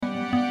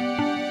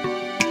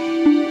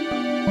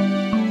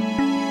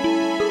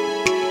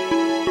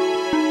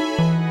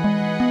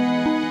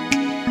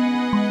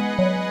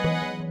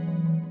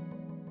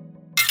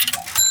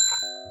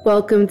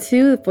Welcome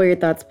to the For Your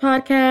Thoughts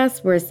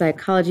podcast, where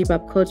psychology,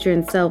 pop culture,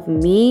 and self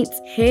meet.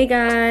 Hey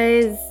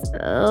guys.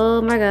 Oh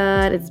my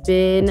God. It's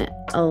been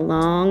a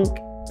long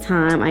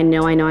time. I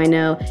know.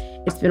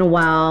 It's been a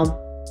while.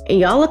 And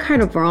y'all look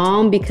kind of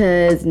wrong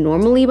because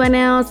normally by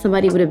now,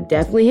 somebody would have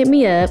definitely hit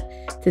me up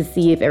to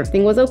see if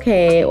everything was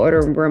okay or to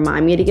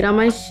remind me to get on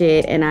my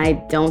shit. And I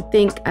don't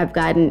think I've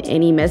gotten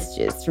any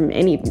messages from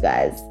any of you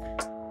guys.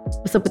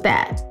 What's up with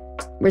that?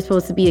 We're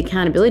supposed to be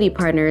accountability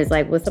partners.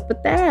 Like, what's up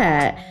with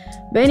that?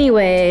 But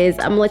anyways,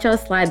 I'm gonna let y'all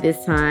slide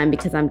this time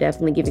because I'm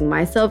definitely giving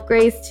myself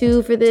grace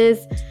too for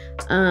this.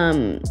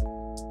 But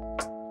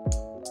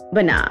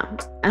nah,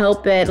 I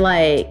hope that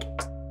like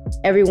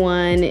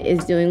everyone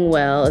is doing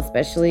well,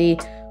 especially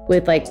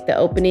with like the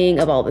opening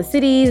of all the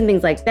cities and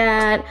things like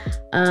that.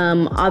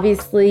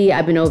 Obviously,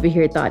 I've been over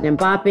here thoughting and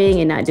bopping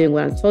and not doing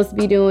what I'm supposed to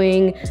be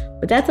doing,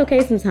 but that's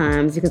okay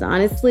sometimes because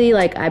honestly,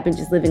 like I've been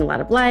just living a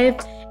lot of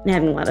life and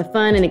having a lot of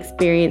fun and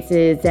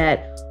experiences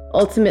that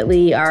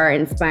ultimately are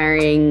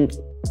inspiring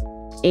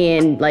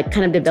and like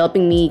kind of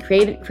developing me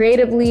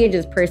creatively and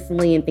just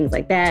personally and things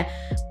like that.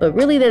 But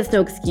really, there's no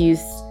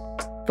excuse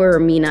for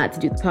me not to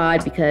do the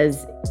pod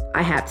because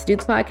I have to do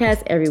the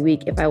podcast every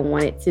week if I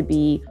want it to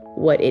be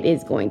what it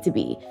is going to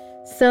be.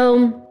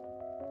 So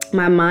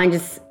my mind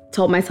just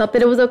told myself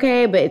that it was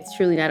okay, but it's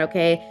truly not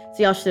okay.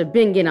 So y'all should have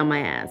been getting on my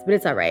ass, but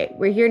it's all right.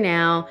 We're here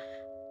now.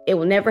 It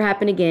will never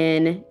happen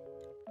again.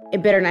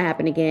 It better not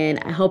happen again.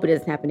 I hope it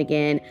doesn't happen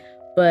again.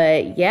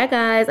 But yeah,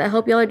 guys, I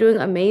hope y'all are doing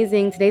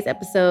amazing. Today's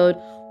episode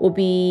will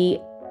be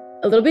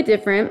a little bit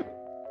different.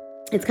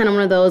 It's kind of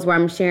one of those where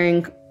I'm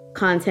sharing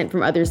content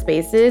from other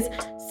spaces.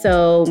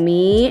 So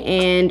me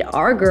and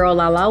our girl,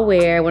 Lala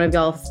Ware, one of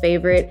y'all's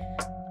favorite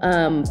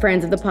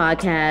friends of the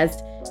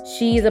podcast,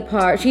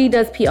 she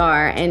does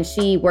PR and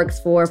she works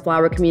for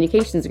Flower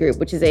Communications Group,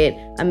 which is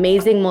an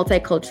amazing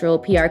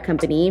multicultural PR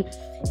company.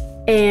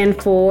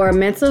 And for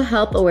Mental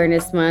Health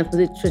Awareness Month,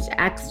 which was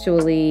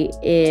actually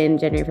in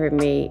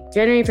January,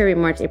 February,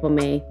 March, April,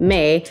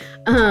 May,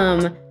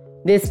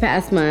 this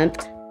past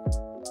month,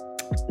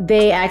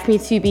 they asked me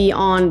to be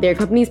on their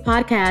company's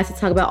podcast to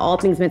talk about all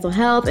things mental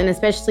health and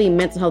especially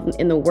mental health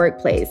in the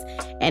workplace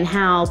and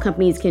how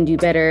companies can do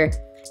better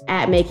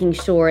at making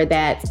sure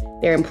that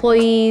their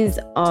employees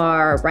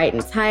are right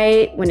and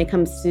tight when it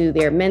comes to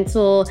their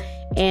mental.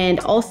 And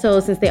also,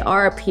 since they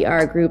are a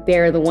PR group,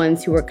 they're the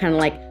ones who are kind of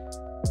like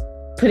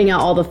putting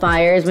out all the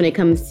fires when it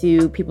comes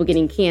to people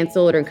getting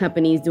canceled or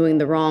companies doing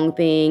the wrong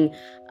thing.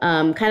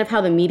 Kind of how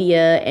the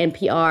media and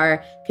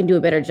PR can do a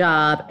better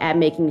job at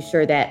making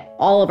sure that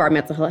all of our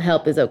mental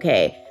health is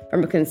okay,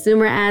 from a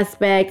consumer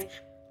aspect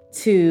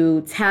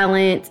to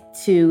talent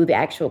to the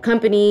actual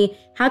company.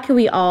 How can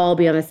we all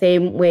be on the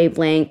same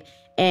wavelength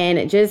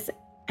and just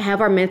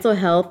have our mental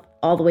health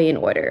all the way in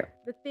order?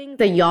 The things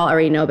that y'all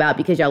already know about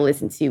because y'all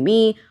listen to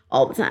me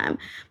all the time.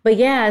 But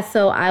yeah,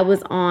 so I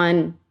was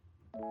on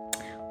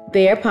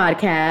their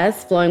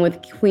podcast, Flowing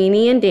with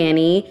Queenie and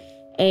Danny,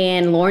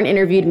 and Lauren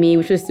interviewed me,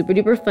 which was super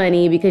duper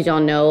funny because y'all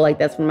know, like,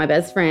 that's one of my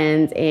best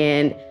friends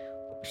and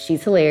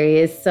she's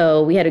hilarious.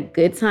 So we had a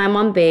good time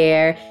on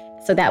there.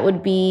 So that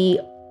would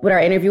be what our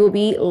interview will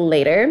be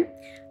later.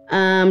 Do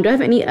I have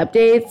any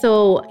updates?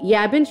 So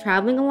yeah, I've been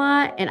traveling a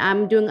lot and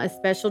I'm doing a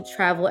special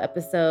travel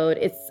episode.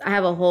 I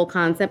have a whole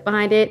concept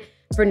behind it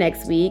for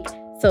next week.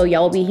 So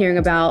y'all will be hearing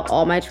about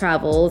all my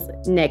travels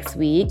next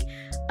week.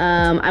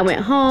 I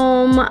went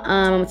home,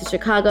 I went to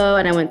Chicago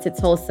and I went to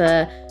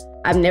Tulsa.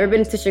 I've never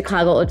been to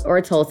Chicago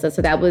or Tulsa,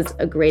 so that was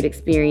a great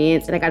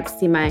experience. And I got to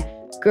see my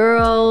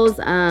girls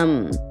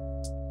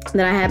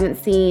that I haven't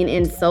seen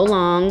in so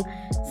long.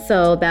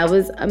 So that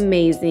was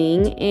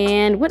amazing.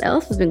 And what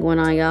else has been going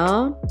on,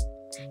 y'all?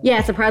 Yeah,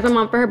 I surprised my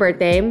mom for her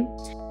birthday,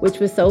 which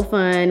was so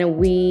fun.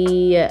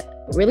 We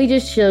really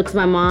just chilled because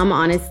my mom,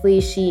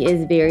 honestly, she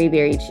is very,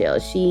 very chill.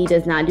 She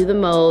does not do the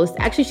most.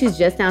 Actually, she's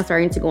just now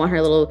starting to go on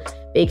her little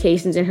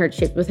vacations and her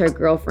trips with her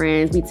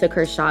girlfriends. We took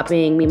her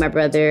shopping, me and my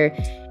brother,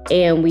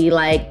 and we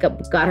like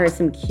got her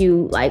some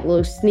cute like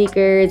little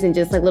sneakers and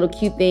just like little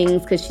cute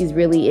things because she's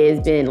really is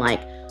been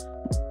like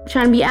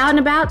trying to be out and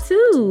about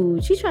too.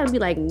 She's trying to be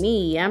like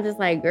me. I'm just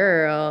like,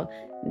 girl,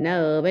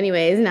 no. But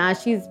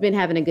anyways, she's been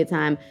having a good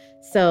time.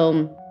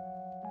 So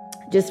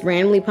just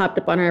randomly popped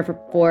up on her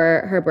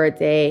for her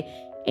birthday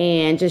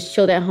and just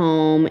chilled at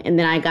home. And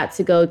then I got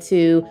to go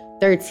to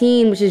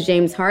 13, which is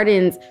James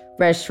Harden's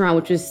restaurant,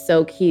 which was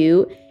so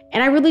cute.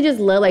 And I really just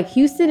love, like,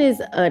 Houston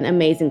is an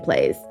amazing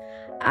place.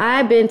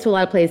 I've been to a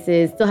lot of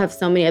places, still have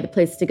so many other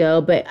places to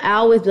go, but I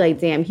always be like,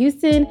 damn,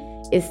 Houston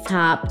is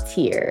top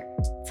tier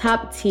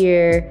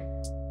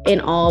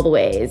in all the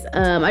ways.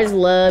 I just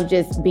love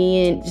just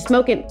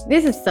smoking.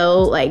 This is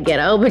so like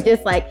ghetto, but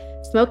just like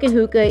smoking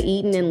hookah,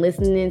 eating and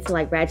listening to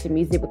like ratchet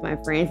music with my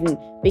friends and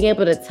being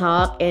able to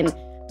talk, and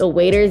the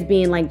waiters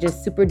being like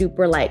just super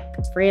duper like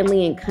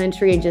friendly and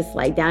country and just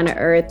like down to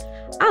earth.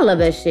 I love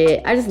that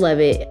shit. I just love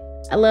it.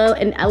 I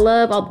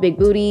love all the big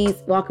booties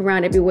walking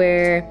around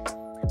everywhere.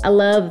 I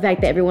love the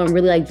fact that everyone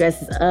really like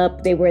dresses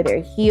up. They wear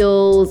their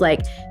heels,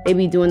 like they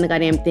be doing the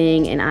goddamn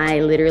thing. And I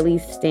literally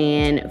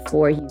stand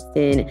for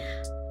Houston.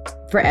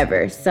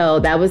 forever. So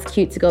that was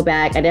cute to go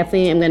back. I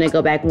definitely am going to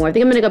go back more. I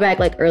think I'm going to go back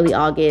like early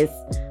August.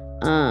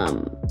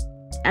 I'm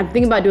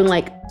thinking about doing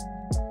like,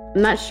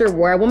 I'm not sure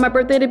where I want my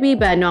birthday to be,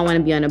 but I know I want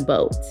to be on a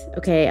boat.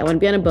 Okay, I want to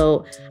be on a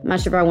boat. I'm not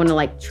sure if I want to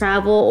like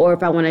travel or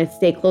if I want to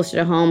stay closer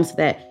to home so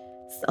that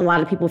a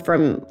lot of people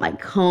from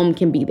like home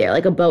can be there,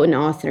 like a boat in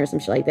Austin or some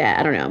shit like that.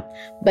 I don't know.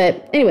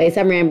 But anyways,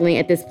 I'm rambling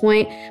at this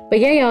point. But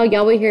yeah,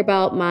 y'all will hear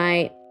about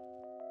my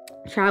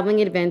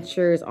traveling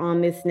adventures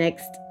on this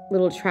next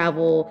little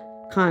travel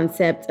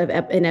concept of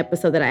an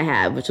episode that I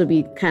have, which will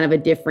be kind of a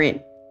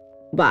different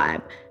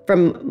vibe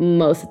from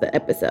most of the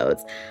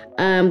episodes.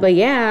 But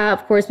yeah,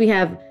 of course we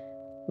have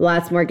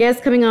lots more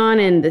guests coming on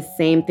and the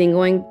same thing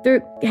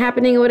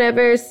happening or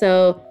whatever.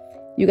 So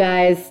you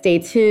guys stay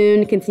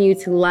tuned, continue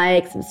to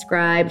like,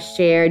 subscribe,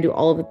 share, do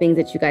all of the things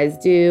that you guys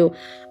do.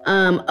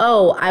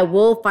 I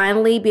will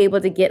finally be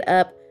able to get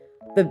up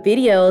the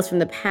videos from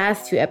the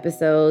past 2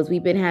 episodes.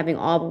 We've been having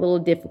all the little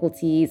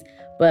difficulties,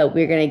 but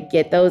we're going to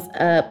get those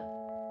up.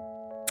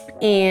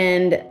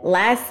 And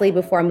lastly,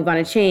 before I move on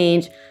to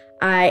change,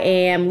 I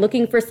am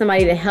looking for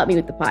somebody to help me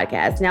with the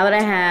podcast. Now that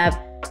I have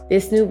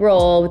this new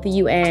role with the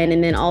UN,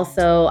 and then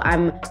also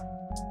I'm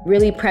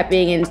really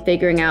prepping and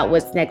figuring out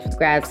what's next with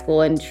grad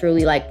school and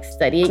truly like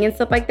studying and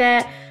stuff like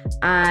that,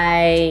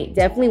 I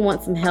definitely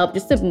want some help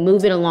just to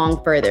move it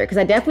along further, because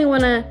I definitely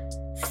want to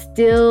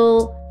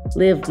still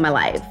live my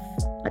life.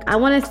 Like I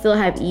want to still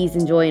have ease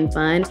and joy and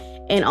fun.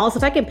 And also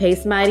if I can pay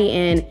somebody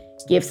and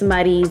give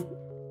somebody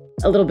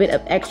a little bit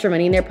of extra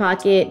money in their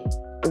pocket,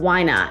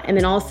 why not? And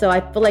then also I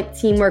feel like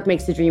teamwork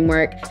makes the dream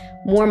work.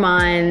 More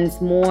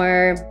minds,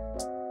 more,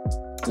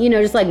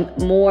 just like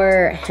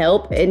more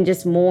help and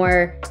just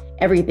more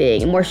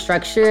everything, more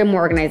structure,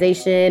 more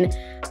organization.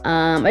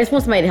 I just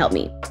want somebody to help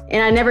me.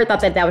 And I never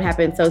thought that would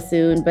happen so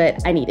soon, but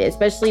I need it,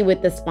 especially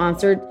with the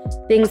sponsored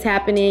things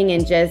happening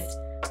and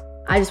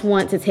I just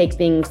want to take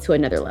things to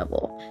another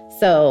level.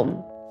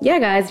 So yeah,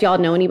 guys, y'all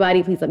know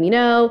anybody, please let me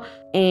know.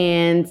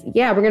 And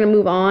yeah, we're going to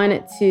move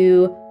on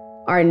to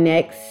our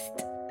next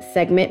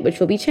segment, which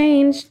will be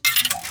change.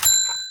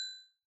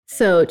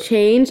 So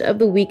change of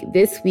the week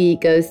this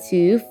week goes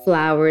to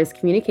Flowers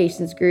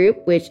Communications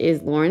Group, which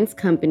is Lauren's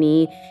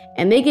company.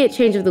 And they get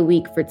change of the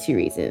week for 2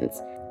 reasons.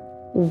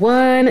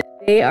 One,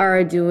 they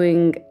are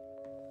doing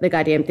the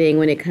goddamn thing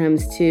when it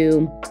comes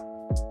to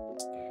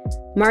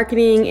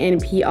marketing and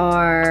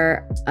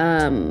PR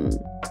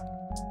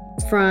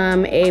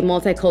from a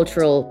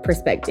multicultural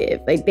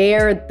perspective. Like they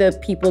are the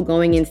people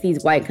going into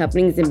these white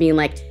companies and being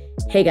like,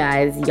 hey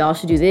guys, y'all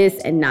should do this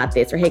and not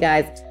this. Or hey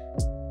guys,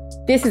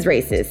 this is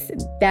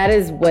racist. That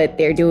is what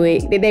they're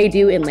doing. They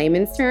do in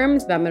layman's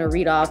terms, but I'm going to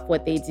read off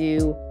what they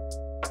do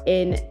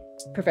in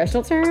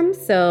professional terms.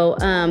 So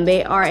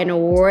they are an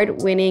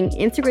award-winning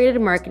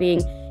integrated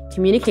marketing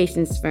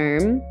communications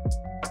firm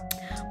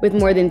with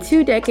more than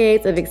 2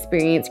 decades of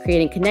experience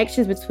creating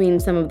connections between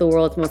some of the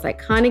world's most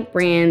iconic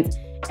brands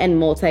and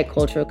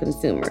multicultural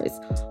consumers.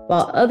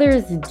 While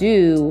others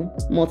do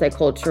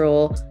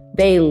multicultural,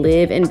 they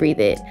live and breathe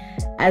it.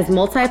 As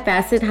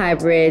multifaceted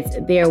hybrids,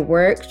 their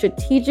work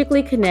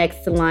strategically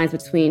connects the lines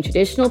between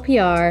traditional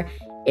PR,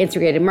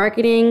 integrated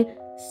marketing,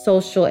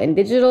 social and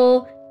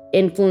digital,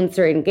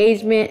 influencer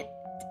engagement,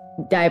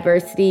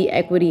 diversity,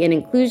 equity, and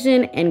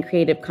inclusion, and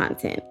creative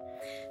content.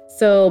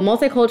 So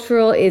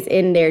multicultural is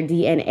in their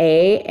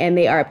DNA, and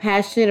they are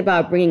passionate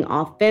about bringing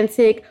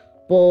authentic,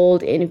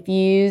 bold,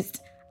 infused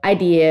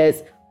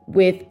ideas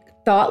with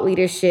thought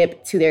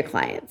leadership to their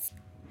clients.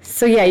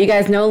 So yeah, you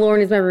guys know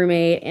Lauren is my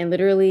roommate, and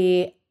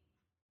literally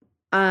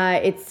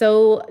it's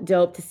so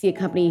dope to see a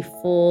company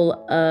full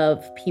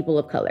of people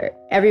of color.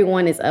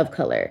 Everyone is of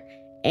color.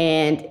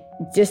 And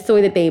just the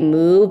way that they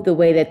move, the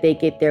way that they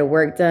get their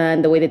work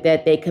done, the way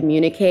that they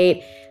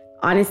communicate,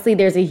 honestly,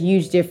 there's a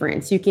huge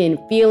difference. You can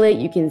feel it,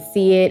 you can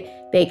see it.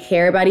 They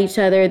care about each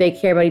other. They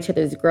care about each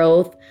other's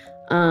growth.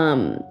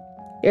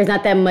 There's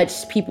not that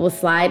much people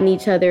sliding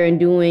each other and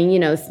doing,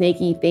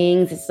 snaky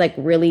things. It's like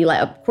really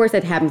like, of course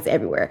that happens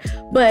everywhere,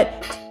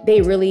 but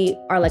they really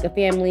are like a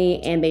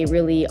family, and they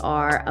really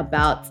are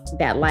about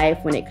that life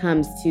when it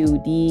comes to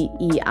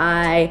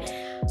DEI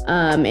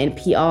and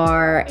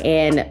PR,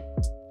 and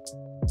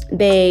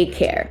they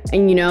care.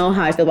 And you know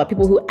how I feel about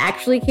people who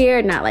actually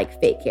care, not like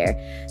fake care.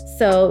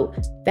 So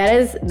that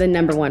is the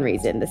number one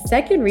reason. The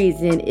second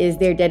reason is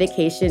their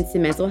dedication to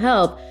mental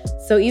health.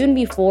 So even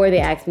before they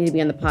asked me to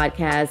be on the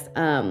podcast,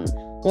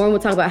 Lauren will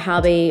talk about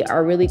how they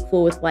are really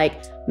cool with like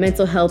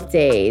mental health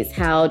days,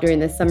 how during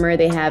the summer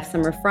they have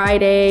summer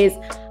Fridays,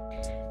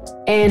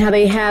 and how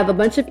they have a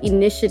bunch of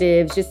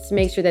initiatives just to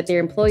make sure that their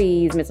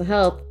employees' mental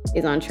health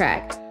is on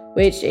track,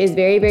 which is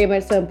very, very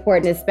much so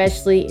important,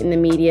 especially in the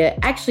media,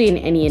 actually in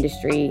any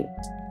industry,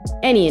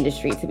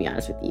 to be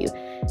honest with you.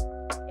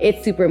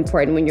 It's super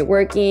important when you're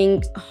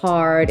working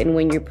hard and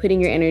when you're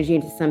putting your energy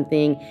into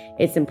something.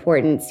 It's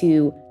important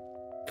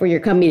for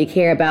your company to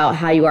care about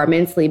how you are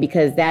mentally,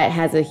 because that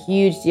has a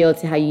huge deal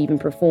to how you even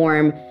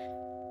perform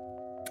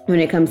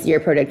when it comes to your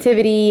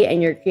productivity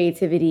and your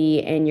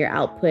creativity and your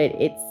output.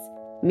 It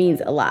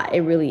means a lot.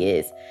 It really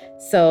is.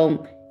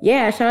 So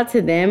yeah, shout out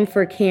to them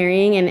for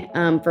caring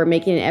and for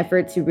making an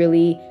effort to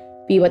really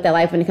be about that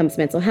life when it comes to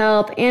mental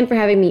health, and for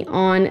having me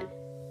on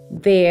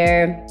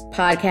their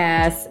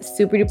podcast.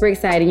 Super duper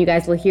exciting. You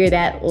guys will hear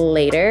that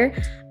later.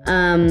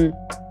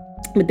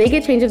 But they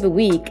get change of the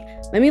week.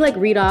 Let me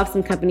read off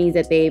some companies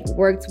that they've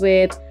worked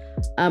with.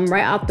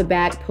 Right off the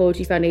bat,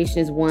 Poetry Foundation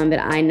is one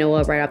that I know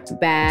of right off the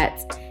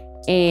bat.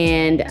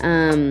 And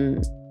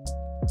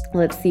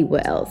let's see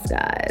what else,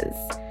 guys.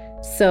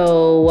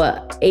 So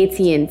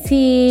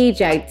AT&T,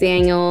 Jack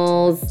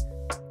Daniels,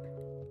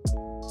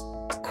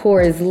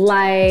 Coors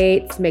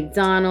Light,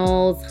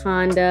 McDonald's,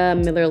 Honda,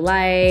 Miller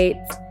Lite,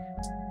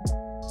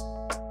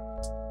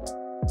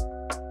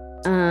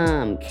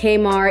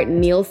 Kmart,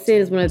 Nielsen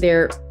is one of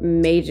their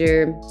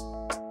major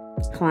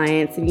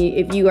clients.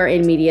 If you are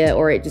in media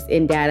or just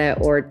in data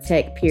or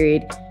tech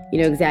period,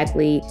 you know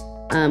exactly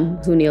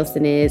who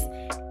Nielsen is.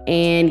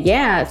 And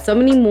yeah, so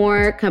many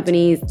more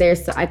companies.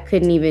 I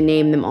couldn't even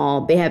name them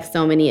all. They have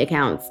so many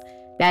accounts.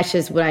 That's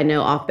just what I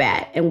know off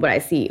bat and what I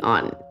see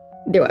on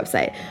their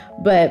website.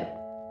 But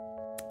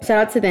shout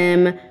out to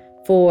them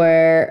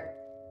for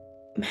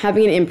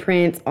having an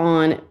imprint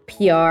on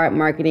PR,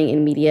 marketing,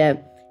 and media,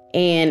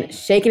 and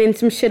shaking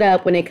some shit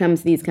up when it comes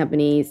to these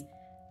companies.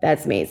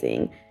 That's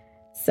amazing.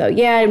 So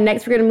yeah,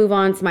 next we're going to move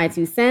on to my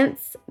 2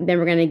 cents. Then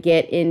we're going to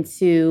get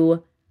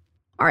into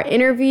our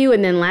interview.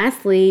 And then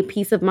lastly,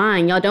 peace of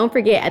mind. Y'all don't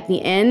forget, at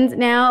the end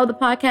now of the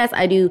podcast,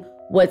 I do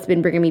what's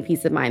been bringing me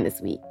peace of mind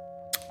this week.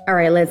 All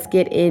right, let's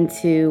get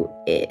into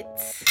it.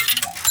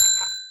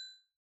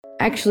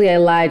 Actually, I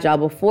lied, y'all.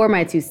 Before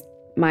my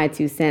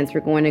two cents,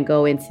 we're going to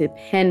go into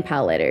pen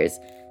pal letters.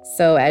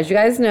 So as you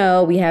guys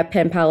know, we have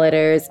pen pal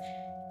letters.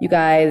 You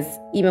guys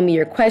email me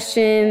your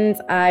questions.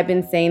 I've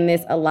been saying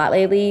this a lot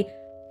lately.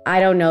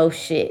 I don't know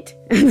shit.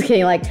 I'm just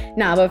kidding. But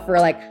for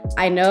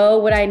I know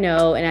what I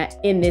know, and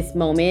in this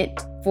moment,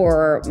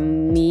 for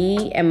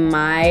me and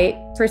my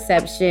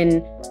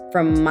perception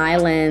from my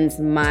lens,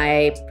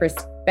 my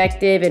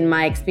perspective and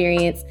my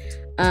experience,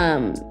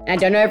 I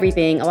don't know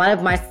everything. A lot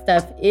of my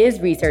stuff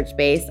is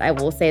research-based, I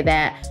will say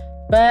that.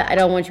 But I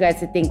don't want you guys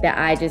to think that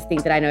I just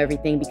think that I know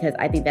everything, because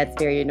I think that's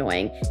very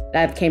annoying.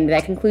 I've came to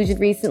that conclusion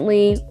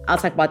recently. I'll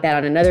talk about that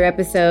on another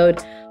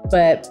episode.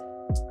 But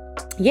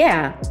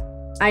yeah,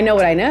 I know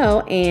what I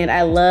know, and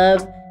I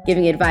love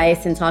giving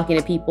advice and talking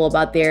to people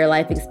about their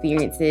life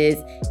experiences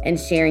and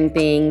sharing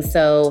things.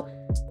 So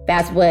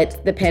that's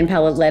what the pen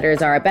pal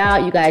letters are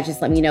about. You guys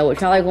just let me know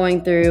what y'all are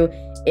going through.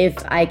 If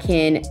I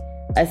can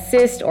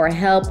assist or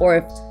help, or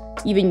if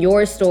even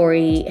your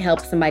story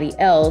helps somebody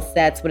else,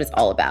 that's what it's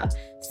all about.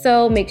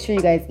 So make sure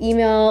you guys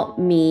email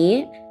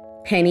me,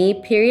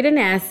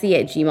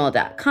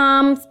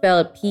 penny.anassi@gmail.com,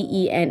 spelled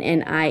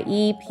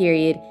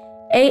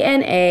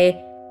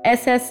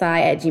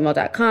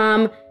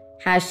penny.ANASSI@gmail.com,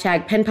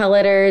 hashtag pen pal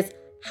letters.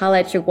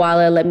 Holla at your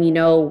guala. Let me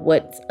know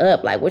what's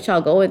up. What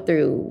y'all going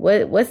through?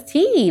 What's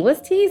tea?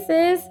 What's tea,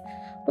 sis?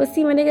 What's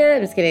tea, my nigga?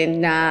 I'm just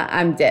kidding. Nah,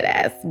 I'm dead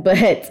ass.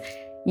 But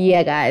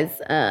yeah, guys.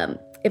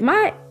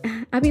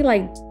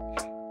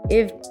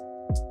 If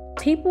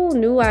people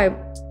knew I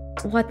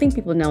think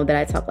people know that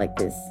I talk like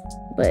this,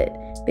 but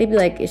they'd be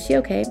like, is she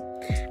okay?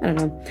 I don't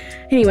know.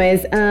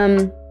 Anyways,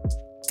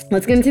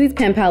 let's get into these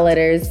pen pal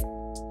letters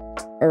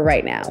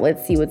right now.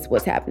 Let's see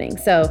what's happening.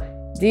 So,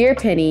 dear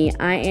Penny,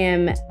 I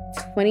am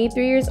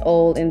 23 years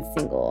old and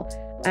single.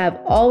 I've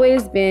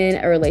always been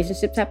a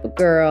relationship type of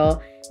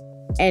girl,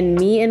 and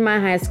me and my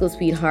high school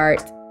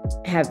sweetheart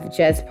have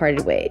just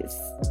parted ways.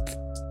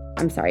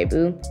 I'm sorry,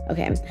 boo.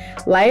 Okay.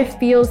 Life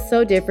feels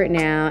so different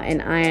now,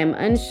 and I am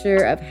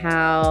unsure of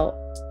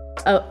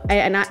I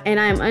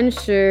am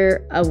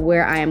unsure of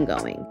where I am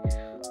going.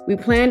 We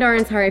planned our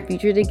entire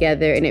future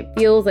together, and it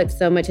feels like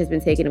so much has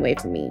been taken away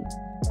from me.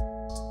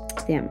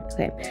 Damn.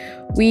 Okay.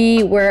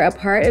 We were a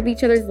part of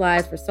each other's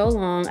lives for so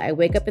long. I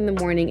wake up in the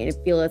morning and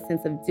feel a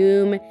sense of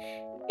doom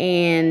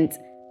and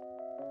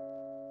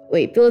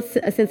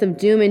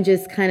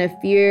just kind of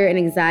fear and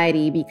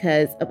anxiety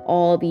because of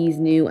all these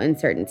new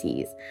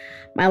uncertainties.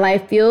 My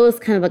life feels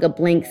kind of like a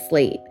blank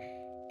slate.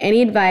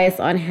 Any advice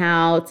on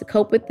how to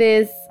cope with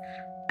this?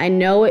 I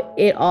know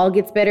it all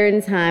gets better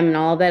in time and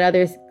all that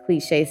other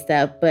cliche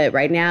stuff, but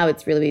right now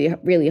it's really,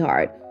 really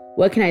hard.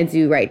 What can I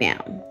do right now?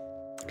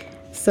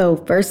 So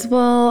first of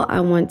all, I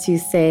want to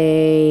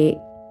say,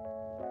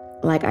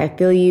 I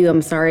feel you.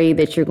 I'm sorry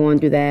that you're going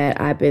through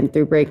that. I've been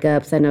through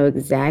breakups. I know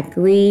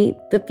exactly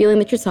the feeling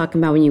that you're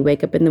talking about when you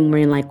wake up in the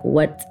morning,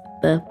 what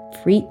the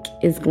freak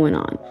is going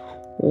on?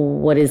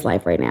 What is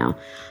life right now?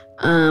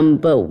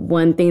 But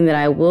one thing that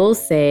I will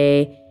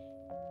say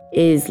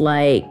is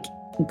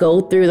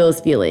go through those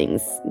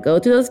feelings. Go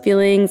through those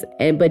feelings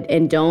and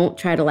don't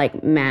try to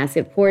mask it.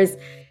 Of course,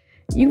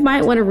 you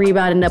might want to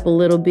rebound it up a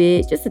little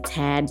bit, just a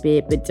tad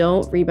bit, but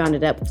don't rebound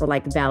it up for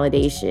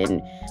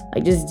validation.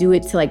 Just do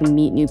it to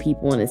meet new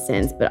people in a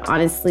sense. But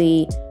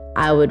honestly,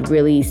 I would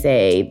really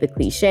say the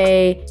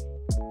cliche,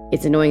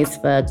 it's annoying as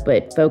fuck,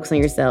 but focus on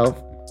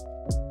yourself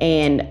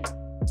and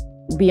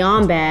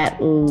beyond that,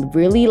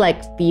 really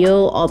like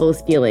feel all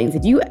those feelings.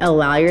 If you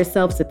allow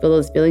yourself to feel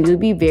those feelings, you'll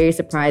be very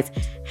surprised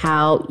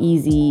how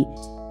easy,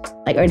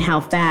 like, and how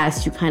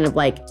fast you kind of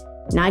like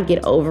not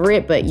get over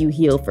it, but you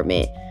heal from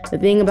it. The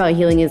thing about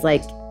healing is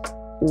like,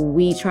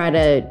 we try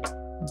to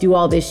do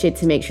all this shit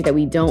to make sure that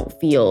we don't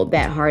feel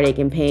that heartache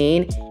and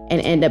pain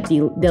and end up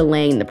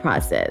delaying the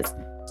process.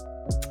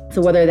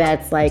 So whether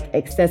that's like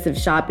excessive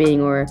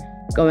shopping or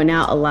going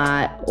out a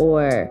lot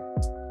or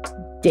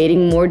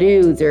dating more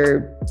dudes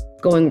or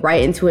going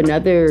right into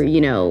another, you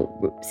know,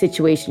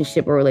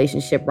 situationship or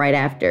relationship right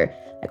after,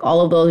 like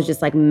all of those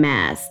just like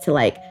masks to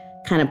like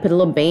kind of put a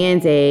little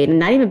Band-Aid, and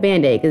not even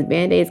Band-Aid, because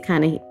Band-Aids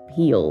kind of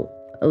heal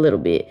a little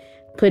bit,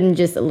 putting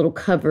just a little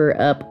cover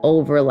up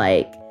over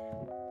like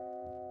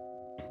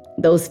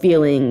those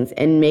feelings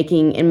and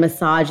making and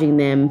massaging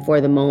them for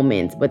the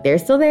moment, but they're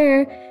still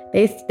there.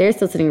 They're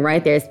still sitting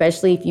right there,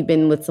 especially if you've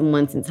been with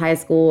someone since high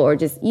school or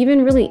just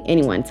even really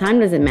anyone.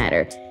 Time doesn't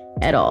matter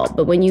at all.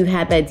 But when you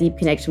have that deep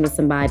connection with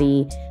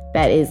somebody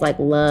that is like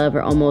love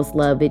or almost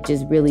love, it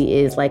just really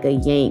is like a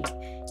yank,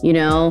 you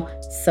know?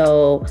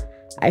 So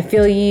I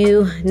feel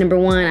you. Number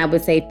one, I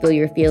would say feel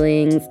your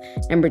feelings.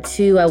 Number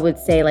two, I would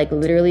say like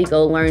literally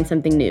go learn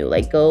something new.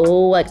 Like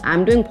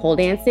I'm doing pole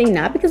dancing,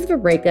 not because of a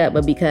breakup,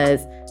 but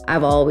because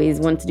I've always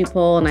wanted to do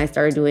pole, and I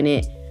started doing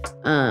it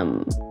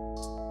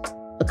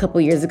a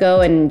couple years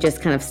ago and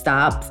just kind of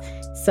stopped.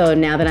 So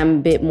now that I'm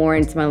a bit more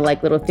into my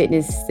like little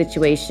fitness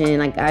situation,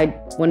 like I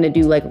want to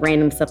do like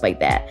random stuff like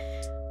that.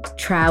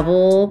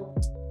 Travel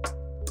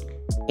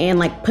and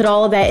like put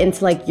all of that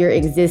into like your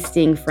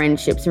existing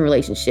friendships and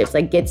relationships.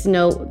 Like get to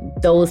know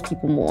those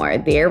people more.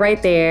 They're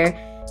right there.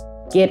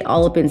 Get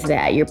all up into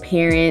that. Your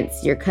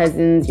parents, your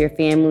cousins, your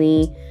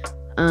family.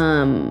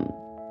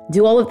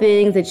 Do all the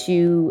things that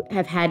you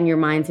have had in your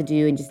mind to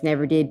do and just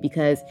never did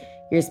because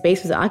your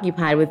space was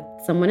occupied with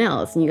someone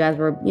else and you guys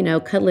were, you know,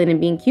 cuddling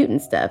and being cute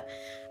and stuff.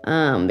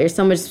 There's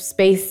so much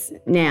space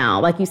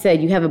now. Like you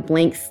said, you have a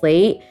blank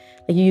slate.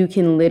 Like you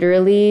can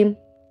literally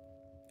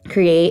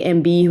create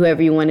and be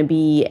whoever you want to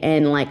be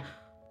and like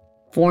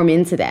form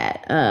into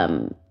that.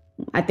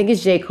 I think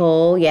it's J.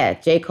 Cole. Yeah,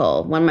 J.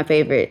 Cole, one of my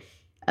favorite.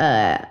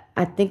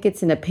 I think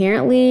it's an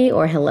Apparently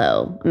or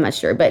Hello. I'm not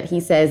sure, but he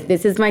says,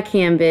 "This is my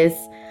canvas.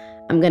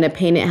 I'm going to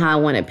paint it how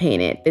I want to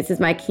paint it. This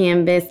is my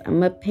canvas. I'm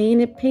going to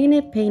paint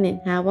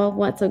it how I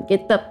want. So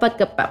get the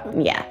fuck up out."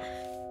 Yeah.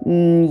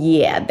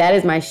 Yeah, that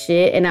is my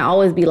shit. And I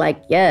always be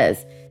like,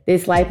 yes,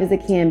 this life is a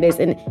canvas.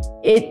 And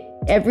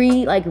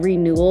every like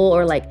renewal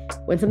or like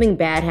when something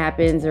bad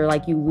happens or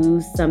like you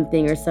lose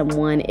something or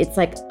someone, it's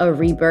like a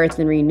rebirth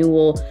and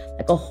renewal,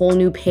 like a whole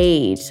new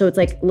page. So it's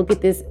like, look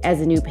at this as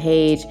a new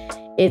page.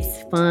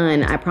 It's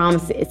fun. I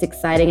promise it's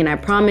exciting. And I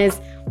promise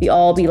we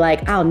all be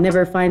like, I'll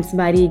never find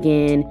somebody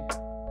again.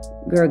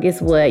 Girl,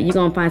 guess what? You're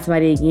going to find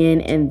somebody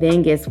again. And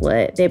then guess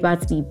what? They're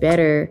about to be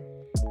better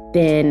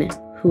than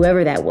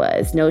whoever that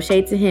was. No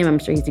shade to him. I'm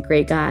sure he's a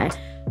great guy.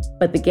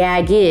 But the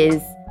gag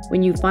is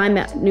when you find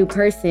that new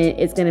person,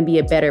 it's going to be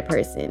a better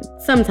person.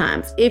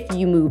 Sometimes, if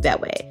you move that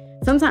way.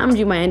 Sometimes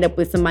you might end up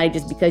with somebody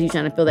just because you're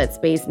trying to fill that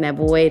space and that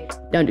void.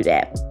 Don't do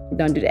that.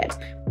 Don't do that.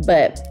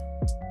 But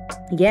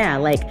yeah,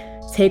 like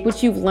take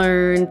what you've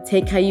learned,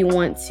 take how you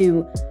want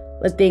to,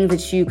 the things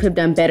that you could have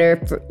done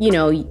better for, you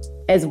know,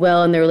 as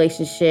well in the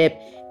relationship,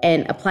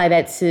 and apply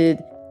that to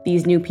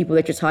these new people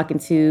that you're talking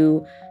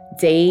to.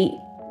 Date,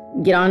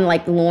 get on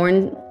like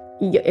Lauren.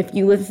 If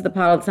you listen to the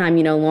pod all the time,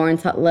 you know Lauren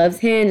loves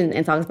Hinge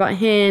and talks about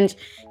Hinge.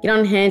 Get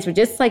on Hinge, but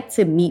just like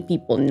to meet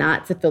people,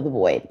 not to fill the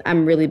void.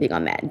 I'm really big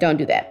on that. Don't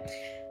do that.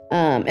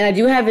 And I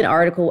do have an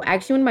article,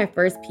 actually one of my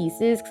first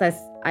pieces, because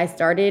I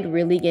started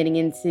really getting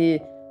into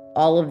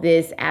all of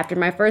this after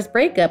my first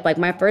breakup. Like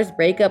my first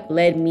breakup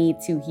led me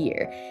to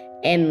here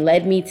and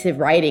led me to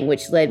writing,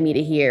 which led me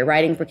to here.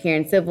 Writing for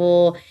Karen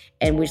Civil,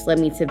 and which led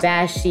me to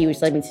Vashti,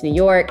 which led me to New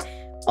York.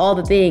 All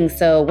the things.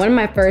 So one of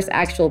my first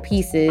actual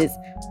pieces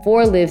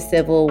for Live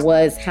Civil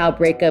was How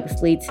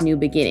Breakups Lead to New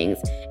Beginnings.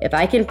 If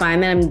I can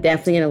find that, I'm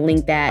definitely going to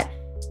link that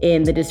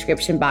in the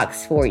description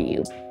box for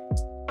you.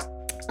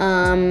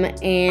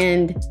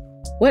 And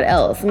what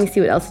else? Let me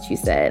see what else you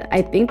said.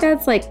 I think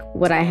that's like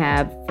what I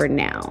have for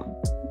now.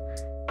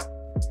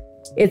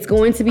 It's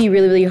going to be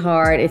really, really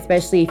hard,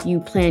 especially if you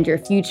planned your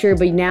future,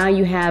 but now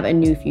you have a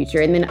new future.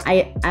 And then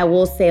I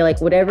will say, like,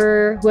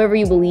 whoever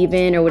you believe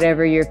in or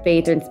whatever your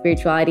faith and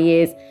spirituality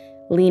is,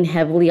 lean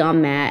heavily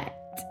on that.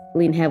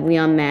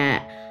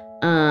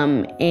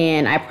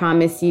 And I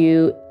promise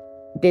you,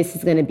 this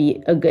is going to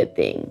be a good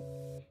thing.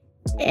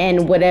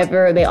 And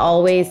whatever, they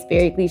always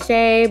very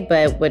cliche,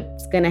 but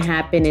what's going to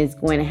happen is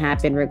going to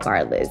happen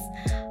regardless.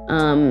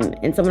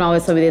 And someone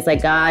always told me this,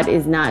 like, God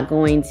is not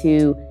going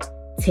to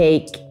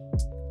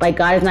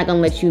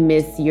let you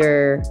miss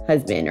your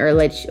husband or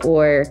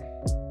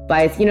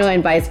vice,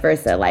 and vice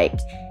versa. Like,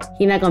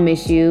 he's not gonna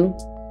miss you.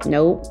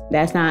 Nope,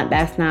 that's not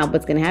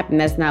what's gonna happen.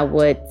 That's not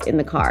what's in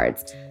the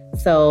cards.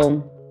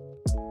 So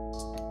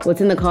what's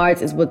in the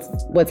cards is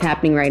what's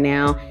happening right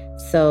now.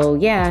 So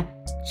yeah,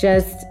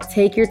 just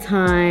take your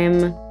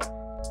time.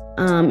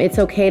 It's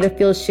okay to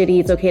feel shitty.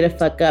 It's okay to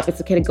fuck up. It's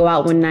okay to go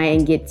out one night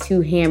and get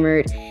too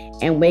hammered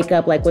and wake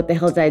up like, what the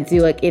hell did I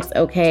do? Like, it's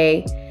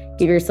okay.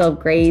 Give yourself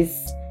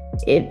grace.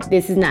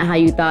 This is not how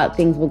you thought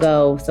things will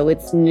go. So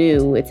it's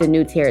new. It's a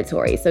new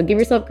territory. So give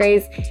yourself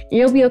grace and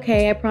you'll be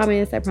okay. I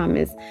promise.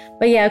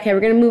 But yeah, okay, we're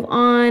going to move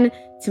on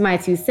to my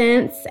 2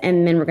 cents.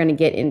 And then we're going to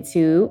get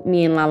into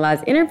me and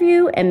Lala's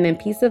interview and then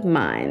peace of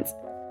mind.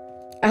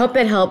 I hope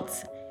that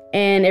helped.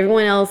 And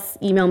everyone else,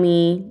 email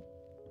me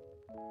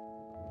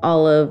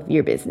all of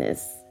your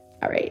business.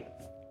 All right,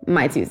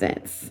 my 2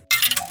 cents.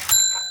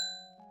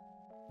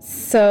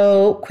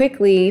 So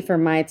quickly for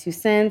my 2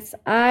 cents,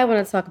 I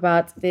want to talk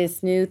about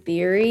this new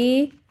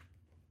theory.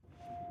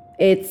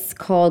 It's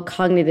called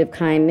cognitive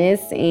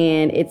kindness,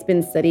 and it's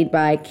been studied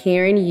by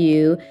Karen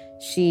Yu.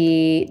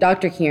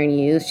 Dr. Karen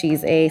Yu,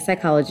 she's a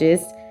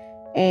psychologist.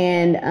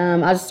 And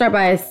I'll just start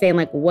by saying,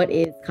 like, what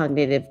is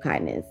cognitive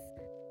kindness?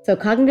 So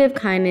cognitive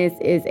kindness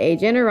is a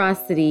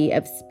generosity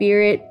of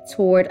spirit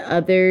toward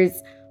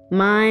others'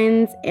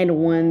 minds and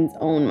one's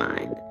own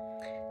mind.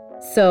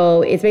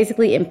 So it's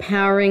basically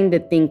empowering the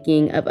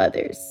thinking of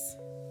others.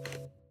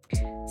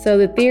 So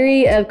the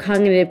theory of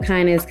cognitive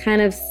kindness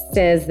kind of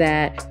says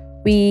that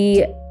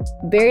we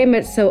very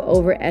much so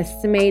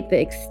overestimate the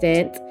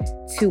extent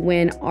to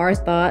when our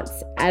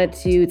thoughts,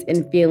 attitudes,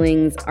 and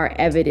feelings are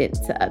evident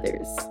to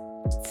others.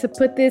 To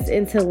put this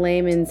into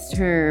layman's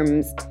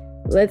terms,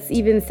 let's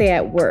even say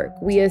at work,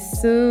 we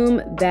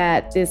assume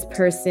that this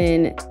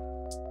person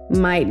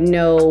might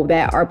know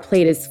that our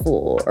plate is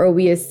full, or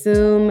we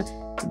assume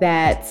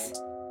that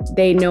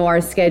they know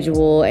our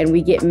schedule and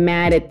we get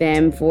mad at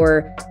them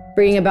for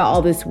bringing about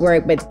all this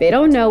work, but they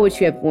don't know what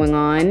you have going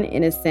on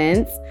in a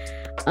sense.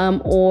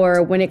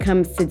 Or when it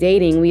comes to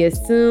dating, we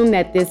assume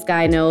that this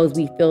guy knows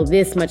we feel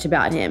this much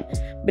about him.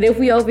 But if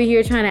we over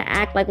here trying to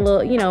act like a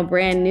little,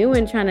 brand new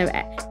and trying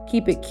to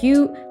keep it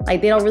cute,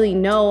 like they don't really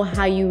know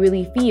how you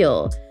really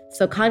feel.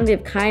 So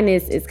cognitive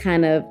kindness is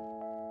kind of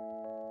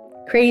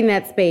creating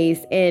that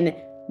space and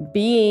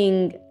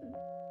being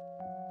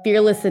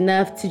fearless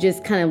enough to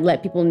just kind of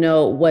let people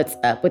know what's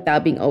up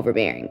without being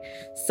overbearing.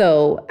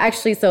 So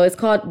it's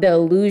called the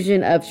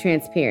illusion of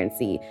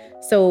transparency.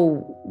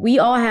 So we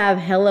all have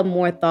hella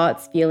more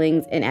thoughts,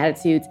 feelings, and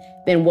attitudes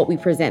than what we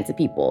present to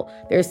people.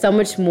 There's so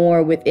much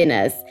more within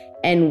us.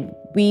 And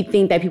we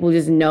think that people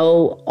just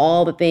know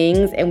all the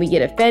things, and we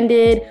get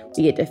offended,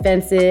 we get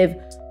defensive,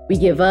 we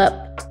give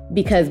up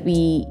because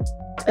we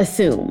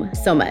assume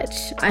so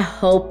much. I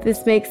hope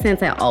this makes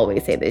sense. I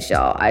always say this,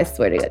 y'all. I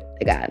swear to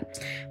God.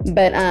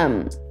 But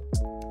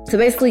so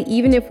basically,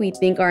 even if we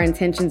think our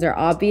intentions are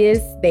obvious,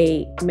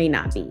 they may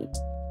not be.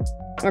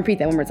 I'll repeat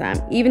that one more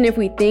time. Even if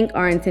we think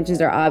our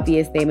intentions are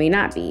obvious, they may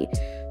not be.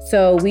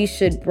 So we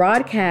should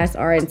broadcast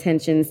our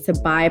intentions to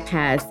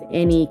bypass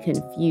any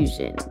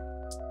confusion.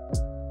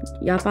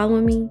 Y'all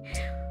following me?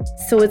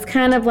 So it's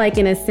kind of like,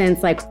 in a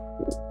sense, like,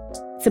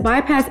 to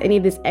bypass any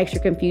of this extra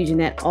confusion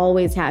that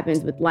always happens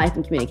with life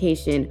and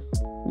communication,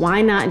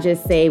 why not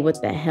just say what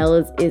the hell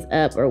is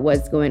up or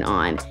what's going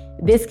on?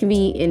 This can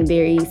be in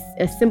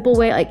a simple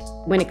way, like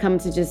when it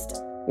comes to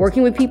just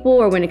working with people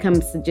or when it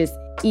comes to just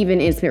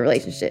even intimate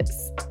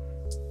relationships.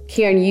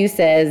 Karen Yu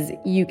says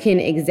you can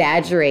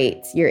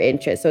exaggerate your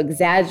interest. So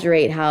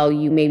exaggerate how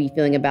you may be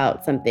feeling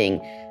about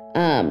something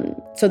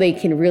so they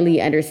can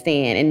really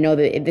understand and know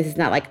that this is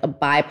not like a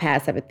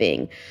bypass type of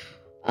thing.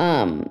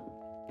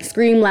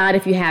 Scream loud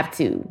if you have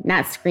to.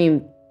 Not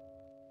scream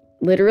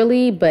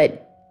literally,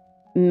 but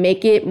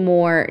make it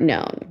more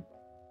known.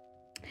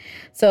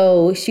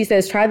 So she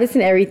says, try this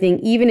in everything,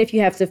 even if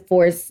you have to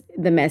force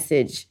the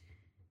message.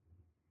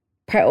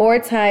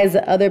 Prioritize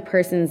the other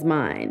person's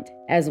mind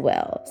as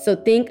well. So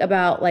think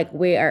about, like,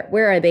 where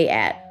are they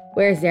at?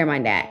 Where's their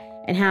mind at?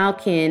 And how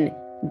can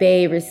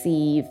they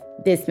receive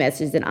this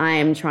message that I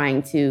am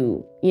trying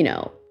to,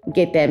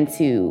 get them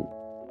to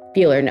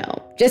feel or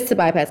know, just to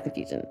bypass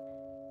confusion.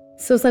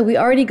 So it's like we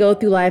already go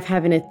through life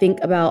having to think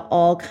about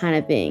all kind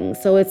of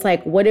things. So it's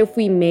like, what if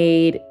we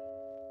made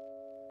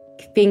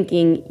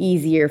thinking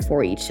easier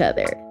for each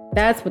other?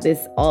 That's what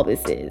all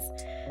this is.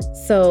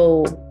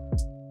 So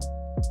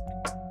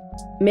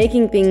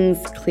making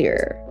things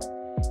clearer.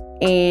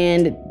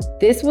 And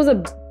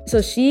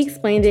so she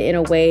explained it in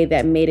a way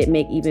that made it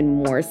make even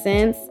more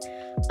sense.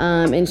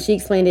 And she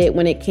explained it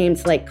when it came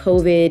to like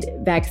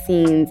COVID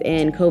vaccines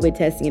and COVID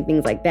testing and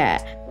things like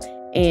that.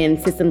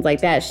 And systems like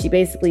that. She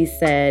basically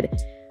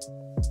said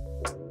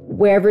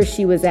wherever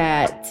she was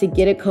at, to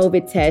get a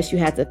COVID test, you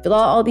had to fill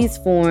out all these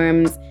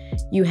forms.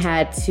 You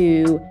had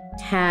to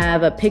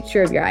have a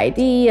picture of your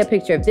ID, a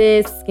picture of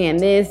this, scan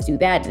this, do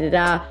that,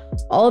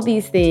 all of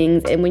these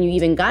things. And when you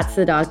even got to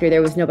the doctor,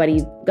 there was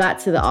nobody got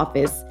to the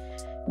office.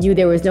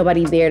 There was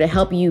nobody there to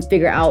help you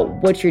figure out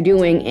what you're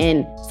doing.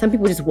 And some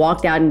people just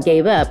walked out and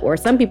gave up. Or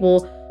some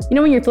people,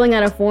 when you're filling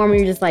out a form and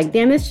you're just like,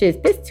 damn, this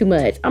too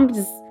much.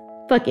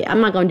 Fuck it,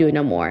 I'm not gonna do it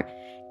no more.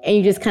 And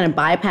you just kind of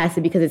bypass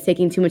it because it's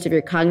taking too much of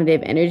your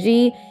cognitive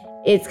energy.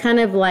 It's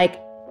kind of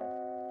like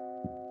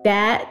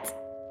that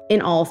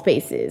in all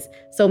spaces.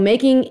 So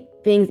making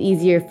things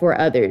easier for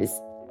others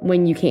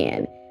when you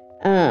can.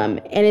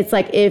 And it's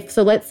like,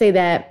 let's say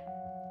that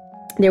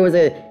there was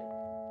a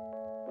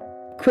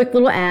quick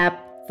little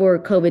app for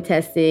COVID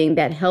testing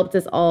that helped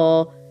us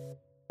all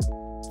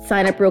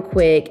sign up real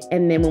quick.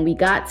 And then when we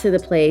got to the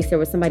place, there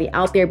was somebody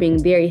out there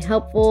being very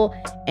helpful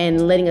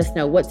and letting us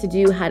know what to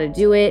do, how to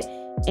do it.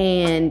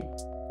 And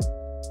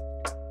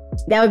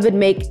that would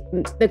make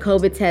the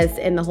COVID test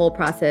and the whole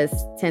process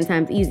 10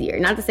 times easier.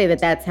 Not to say that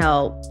that's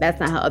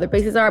not how other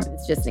places are, but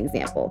it's just an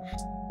example.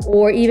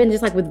 Or even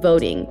just like with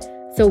voting.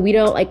 So we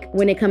don't, like,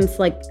 when it comes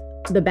to like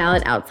the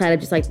ballot outside of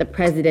just like the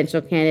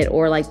presidential candidate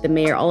or like the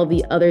mayor, all of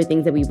the other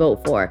things that we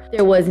vote for,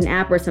 there was an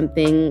app or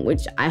something,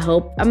 which I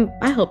hope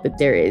that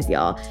there is,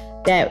 y'all,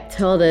 that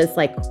told us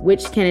like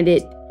which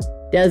candidate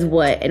does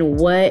what and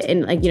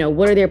like, you know,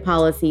 what are their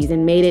policies,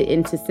 and made it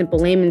into simple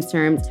layman's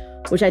terms,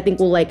 which I think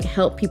will like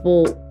help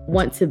people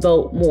want to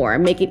vote more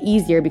and make it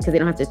easier because they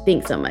don't have to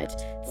think so much.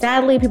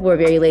 Sadly, people are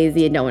very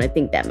lazy and don't want to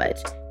think that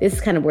much. This is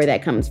kind of where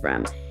that comes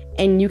from.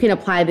 And you can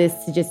apply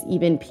this to just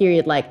even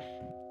period, like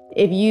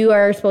if you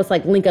are supposed to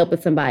like link up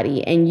with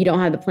somebody and you don't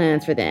have the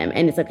plans for them,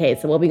 and it's okay,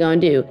 so what we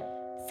gonna do?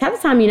 Half the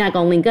time you're not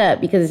gonna link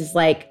up because it's just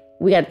like,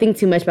 we gotta think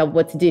too much about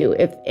what to do.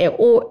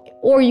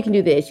 Or you can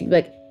do this. You can be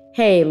like,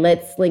 hey,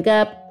 let's link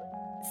up,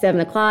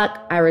 7:00.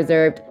 I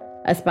reserved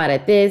a spot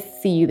at this,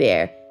 see you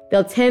there.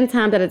 They'll 10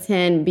 times out of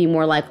 10 be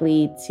more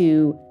likely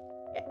to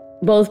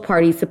both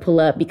parties to pull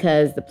up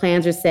because the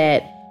plans are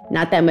set,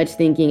 not that much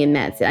thinking, and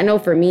that's it. I know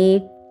for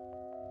me,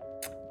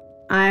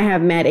 I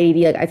have mad AD.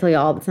 Like I tell you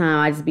all the time,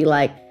 I just be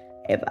like,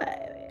 if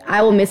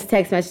I will miss a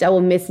text message, I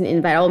will miss an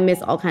invite, I will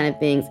miss all kind of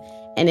things.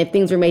 And if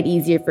things were made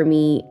easier for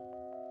me,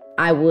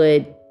 I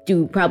would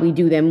probably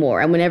do them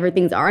more. And whenever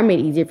things are made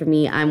easier for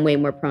me, I'm way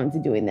more prone to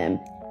doing them.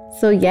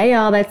 So yeah,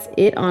 y'all, that's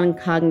it on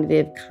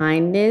cognitive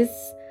kindness.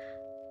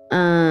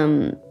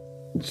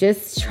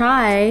 Just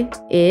try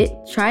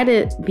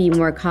to be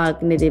more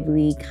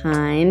cognitively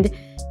kind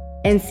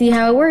and see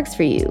how it works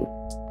for you.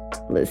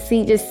 Let's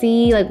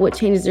see like what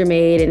changes are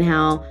made and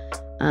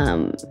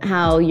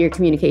how your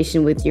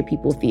communication with your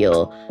people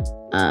feel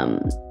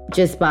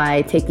just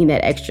by taking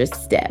that extra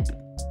step.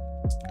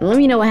 And let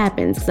me know what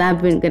happens,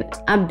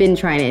 because I've been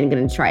trying it and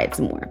gonna try it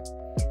some more.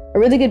 A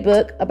really good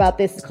book about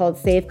this is called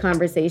Safe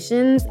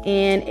Conversations,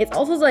 and it's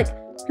also like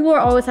people are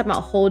always talking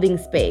about holding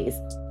space.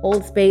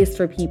 Hold space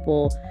for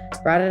people.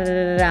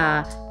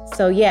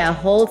 So yeah,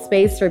 hold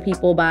space for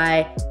people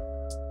by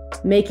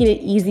making it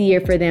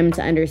easier for them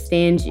to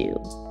understand you,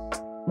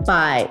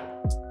 by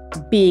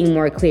being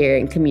more clear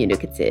and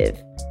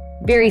communicative.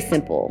 Very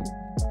simple.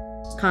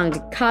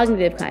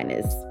 Cognitive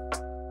kindness.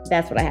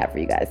 That's what I have for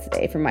you guys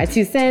today for my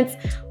 2 cents.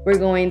 We're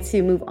going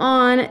to move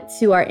on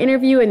to our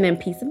interview and then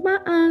peace of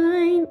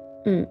mind.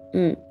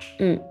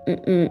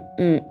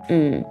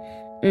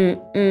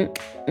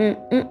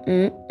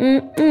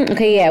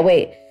 Okay, yeah,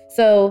 wait.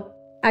 So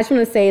I just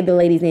want to say the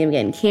lady's name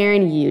again.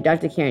 Karen Yu,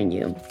 Dr. Karen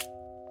Yu.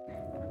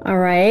 All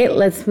right,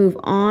 let's move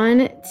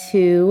on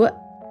to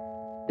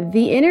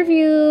the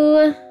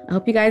interview. I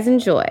hope you guys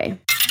enjoy.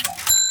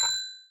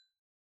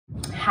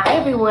 Hi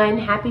everyone,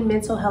 happy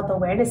Mental Health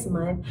Awareness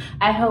Month.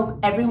 I hope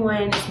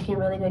everyone is taking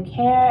really good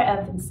care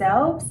of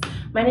themselves.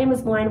 My name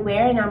is Lauren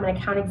Ware and I'm an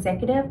account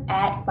executive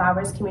at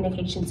Flowers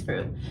Communications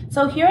Group.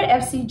 So here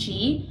at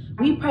FCG,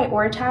 we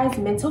prioritize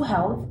mental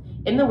health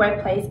in the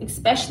workplace,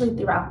 especially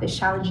throughout this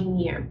challenging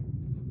year.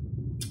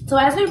 So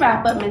as we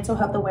wrap up Mental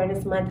Health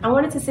Awareness Month, I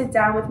wanted to sit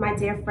down with my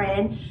dear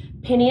friend,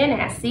 Penny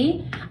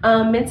Anassi,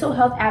 mental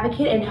health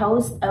advocate and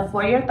host of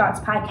For Your Thoughts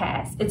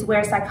podcast. It's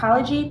where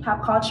psychology,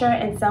 pop culture,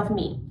 and self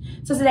meet.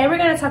 So today we're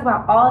going to talk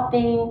about all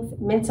things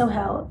mental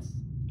health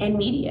and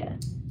media.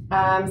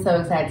 I'm so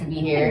excited to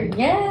be here.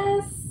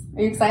 Yes.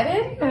 Are you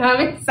excited?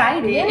 I'm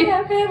excited.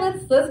 Yeah, okay,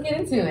 let's get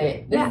into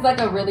it. This is like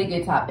a really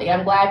good topic.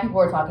 I'm glad people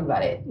are talking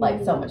about it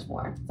like so much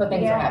more. So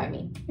thanks for having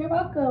me. You're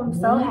welcome.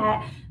 So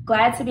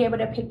glad to be able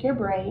to pick your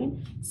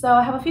brain. So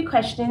I have a few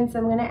questions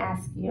I'm going to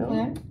ask you.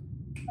 Okay.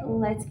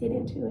 Let's get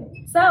into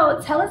it. So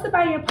tell us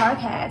about your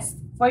podcast,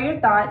 For Your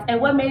Thoughts, and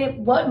what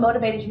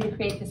motivated you to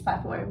create this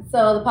platform?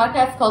 So the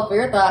podcast is called For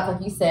Your Thoughts, like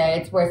you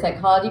said. It's where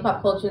psychology,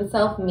 pop culture, and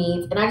self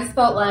meets. And I just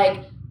felt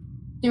like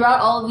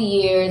throughout all of the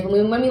years,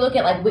 when we look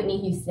at like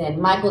Whitney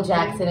Houston, Michael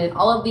Jackson, and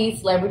all of these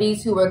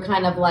celebrities who were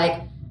kind of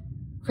like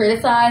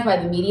criticized by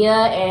the media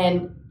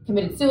and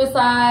committed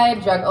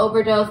suicide, drug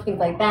overdose, things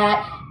like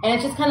that. And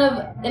it's just kind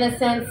of, in a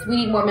sense, we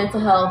need more mental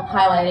health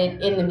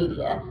highlighted in the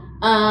media.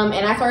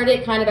 And I started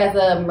it kind of as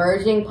a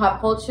merging pop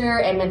culture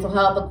and mental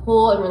health, a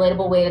cool and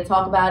relatable way to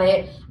talk about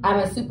it. I'm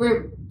a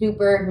super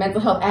duper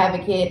mental health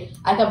advocate.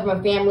 I come from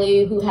a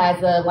family who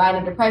has a line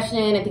of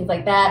depression and things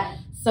like that.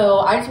 So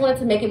I just wanted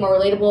to make it more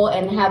relatable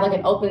and have like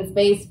an open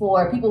space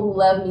for people who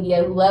love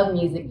media, who love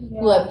music,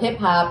 who love hip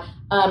hop,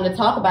 to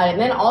talk about it.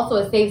 And then also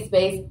a safe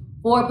space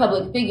for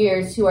public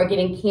figures who are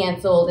getting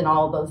canceled and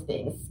all of those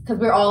things. Because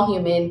we're all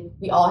human.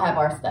 We all have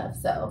our stuff.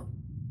 So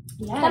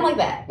kind of like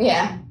that.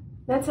 Yeah.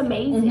 That's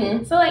amazing.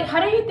 Mm-hmm. So like,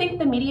 how do you think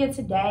the media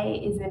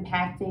today is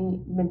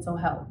impacting mental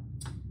health?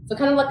 So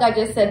kind of like I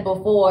just said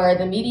before,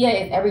 the media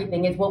is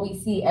everything. It's what we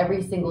see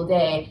every single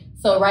day.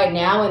 So right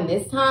now in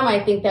this time,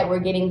 I think that we're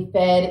getting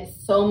fed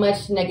so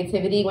much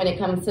negativity when it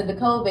comes to the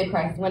COVID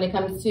crisis, when it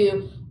comes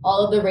to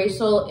all of the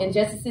racial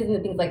injustices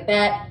and things like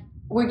that.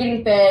 We're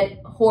getting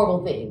fed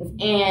horrible things.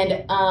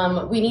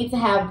 And we need to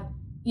have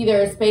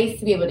either a space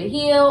to be able to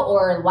heal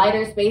or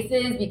lighter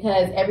spaces,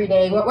 because every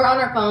day we're on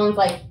our phones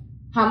like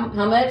how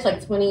much?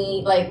 Like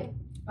 20, like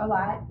a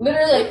lot.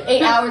 Literally like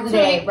 8 hours a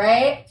day,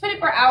 right?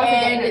 24 hours a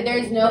day. And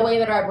there's no way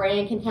that our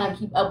brain can kind of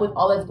keep up with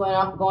all that's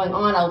going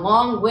on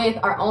along with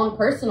our own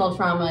personal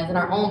traumas and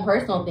our own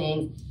personal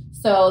things.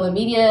 So the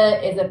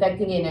media is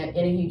affecting it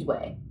in a huge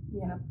way.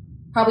 Yeah.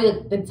 Probably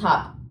the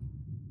top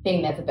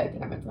thing that's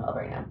affecting our mental health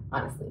right now,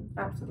 honestly.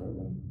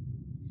 Absolutely.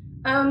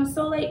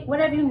 So like, what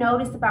have you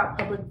noticed about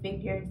public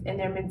figures and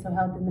their mental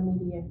health in the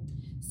media?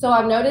 So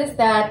I've noticed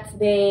that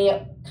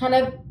they kind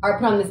of are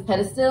put on this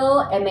pedestal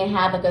and they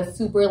have like a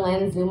super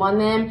lens zoom on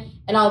them.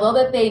 And although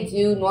that they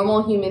do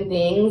normal human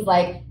things,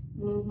 like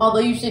although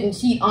you shouldn't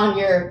cheat on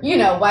your,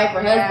 wife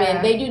or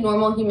husband, they do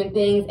normal human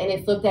things, and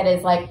it's looked at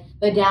as like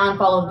the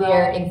downfall of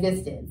their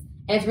existence.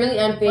 And it's really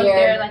unfair. But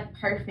they're like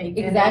perfect.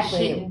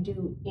 Exactly. And they shouldn't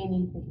do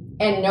anything.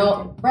 And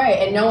no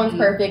one's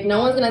perfect. No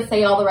one's gonna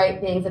say all the right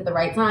things at the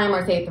right time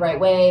or say it the right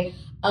way.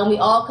 We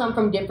all come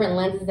from different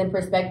lenses and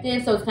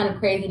perspectives, so it's kind of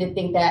crazy to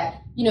think that,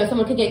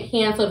 someone could get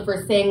canceled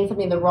for saying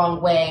something the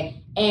wrong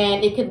way,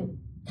 and it could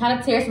kind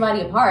of tear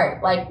somebody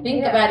apart. Like,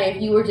 think about it.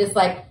 If you were just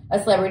like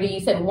a celebrity, you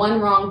said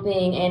one wrong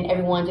thing and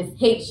everyone just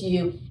hates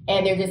you,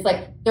 and they're just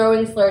like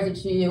throwing slurs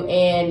at you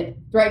and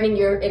threatening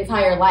your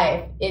entire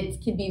life.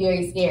 It could be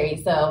very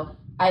scary. So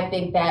I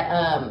think that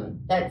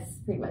that's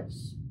pretty much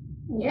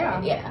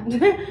yeah.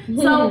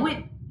 So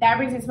that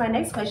brings me to my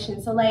next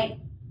question. So like,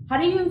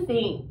 how do you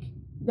think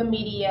the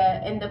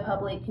media and the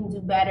public can do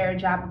better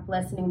job of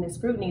lessening the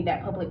scrutiny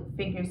that public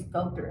figures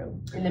go through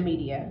in the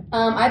media?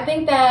 I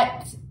think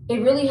that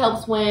it really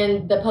helps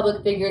when the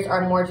public figures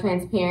are more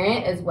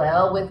transparent as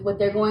well with what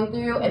they're going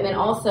through. And then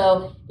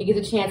also it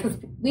gives a chance, because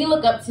we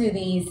look up to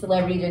these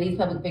celebrities or these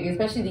public figures,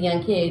 especially the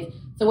young kids.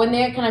 So when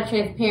they're kind of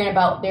transparent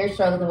about their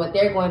struggles and what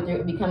they're going through,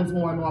 it becomes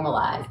more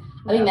normalized.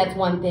 I think that's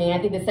one thing. I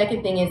think the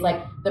second thing is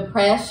like the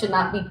press should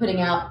not be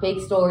putting out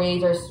fake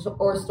stories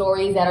or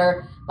stories that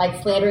are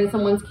like slandering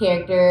someone's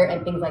character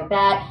and things like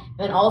that. And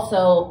then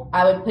also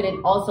I would put it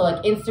also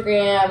like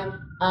Instagram,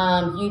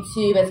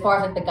 YouTube, as far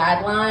as like the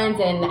guidelines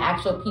and the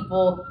actual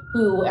people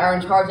who are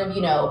in charge of,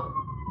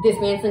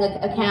 dismantling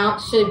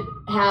accounts should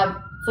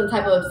have some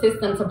type of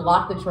system to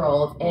block the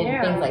trolls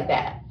and things like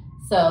that.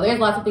 So there's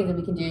lots of things that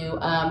we can do.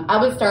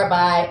 I would start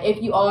by,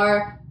 if you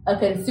are a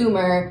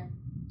consumer,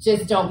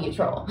 just don't be a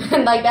troll.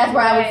 Like, that's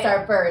where I would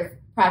start first,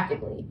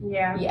 practically.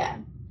 Yeah.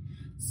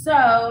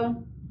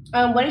 So,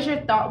 what is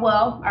your thought?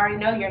 Well, I already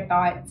know your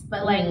thoughts,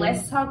 but like,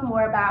 let's talk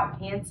more about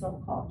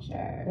cancel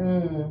culture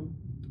in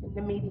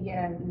the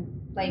media.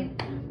 Like,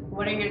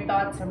 what are your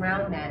thoughts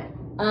around that?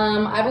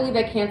 I believe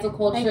that cancel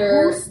culture.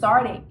 Like, who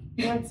started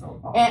cancel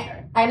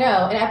culture? I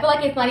know, and I feel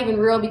like it's not even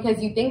real,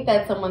 because you think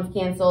that someone's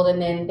canceled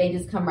and then they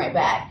just come right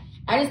back.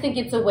 I just think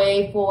it's a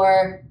way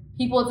for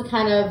people to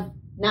kind of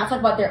not talk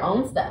about their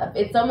own stuff.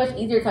 It's so much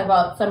easier to talk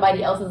about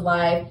somebody else's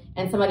life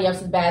and somebody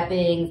else's bad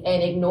things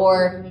and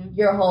ignore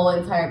your whole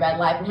entire bad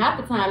life. And half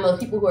the time, those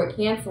people who are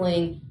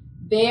canceling,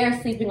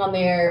 they're sleeping on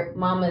their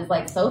mama's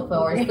like sofa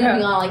or sleeping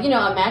on like,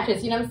 a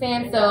mattress, you know what I'm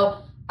saying?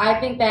 So I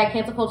think that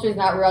cancel culture is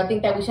not real. I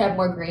think that we should have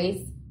more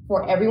grace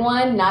for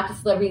everyone, not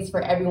just celebrities,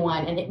 for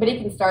everyone. But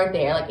it can start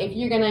there. Like, if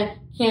you're gonna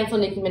cancel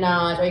Nicki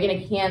Minaj or you're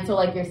gonna cancel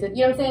like your sister, you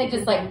know what I'm saying? It's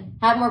just like,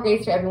 have more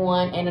grace for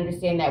everyone and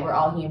understand that we're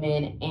all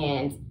human,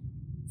 and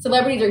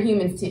celebrities are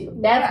humans too.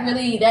 That's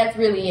really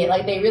it.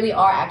 Like, they really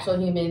are actual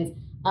humans.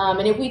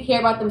 And if we care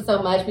about them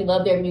so much, we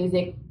love their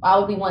music, why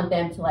would we want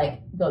them to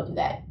like go through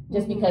that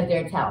just because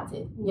they're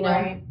talented? You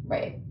know?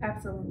 Right.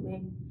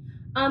 Absolutely.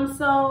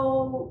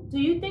 So do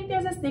you think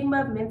there's a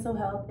stigma of mental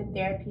health and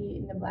therapy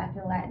in the Black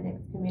and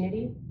Latinx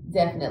community?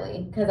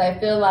 Definitely, because I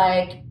feel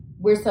like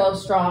we're so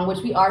strong, which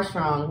we are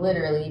strong,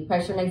 literally.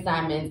 Pressure makes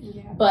diamonds.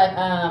 Yeah. But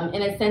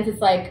in a sense, it's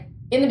like,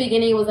 in the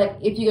beginning, it was like,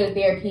 if you go to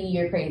therapy,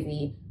 you're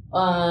crazy.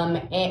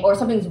 Or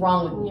something's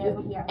wrong with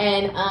you. Yeah.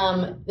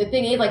 And the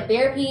thing is, like,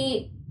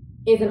 therapy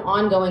is an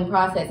ongoing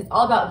process. It's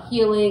all about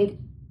healing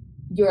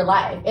your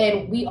life.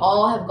 And we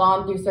all have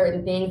gone through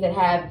certain things that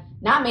have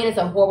not made us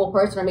a horrible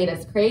person or made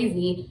us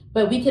crazy,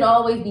 but we could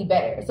always be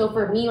better. So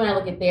for me, when I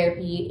look at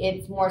therapy,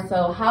 it's more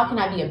so, how can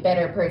I be a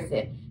better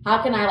person?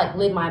 How can I like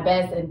live my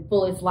best and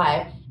fullest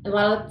life? And a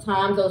lot of the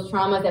times, those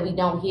traumas that we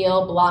don't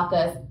heal block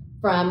us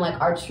from like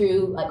our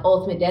true like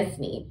ultimate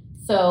destiny.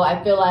 So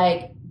I feel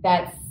like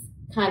that's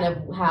kind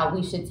of how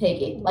we should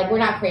take it. Like, we're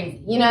not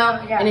crazy,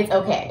 and it's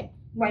okay.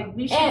 Like,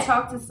 we should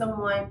talk to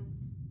someone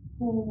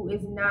who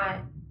is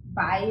not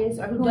biased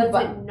or who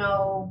doesn't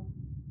know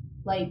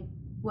like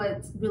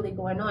what's really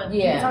going on.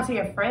 You can talk to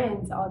your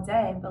friends all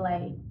day, but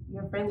like,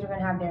 your friends are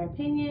gonna have their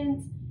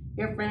opinions.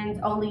 Your friends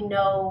only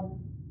know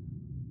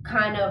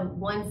kind of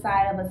one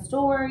side of a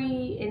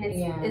story, and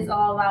it's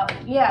all about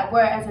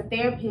whereas a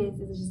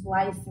therapist is just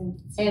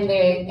licensed and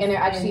they're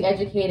actually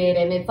educated,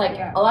 and it's like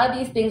a lot of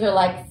these things are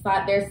like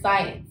they're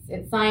science.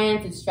 It's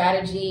science, it's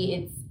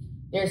strategy,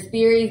 there's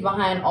theories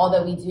behind all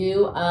that we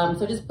do.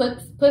 So just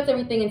puts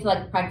everything into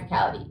like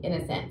practicality in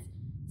a sense.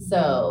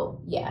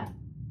 So yeah.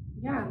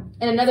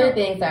 And another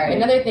thing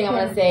I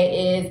want to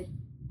say is,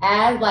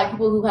 as Black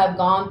people who have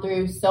gone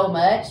through so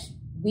much,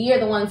 we are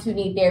the ones who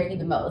need therapy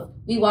the most.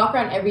 We walk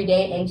around every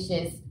day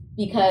anxious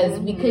because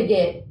we could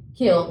get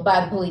killed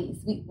by the police.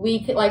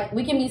 We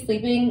can be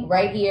sleeping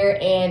right here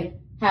and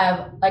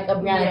have like a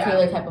Breonna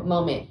Taylor type of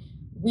moment.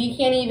 We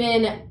couldn't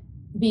even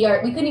be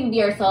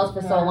ourselves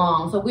for so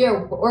long. So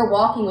we're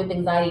walking with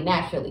anxiety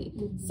naturally.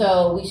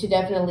 So we should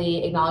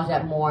definitely acknowledge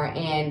that more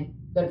and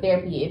go to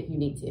therapy if you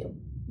need to.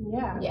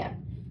 Yeah.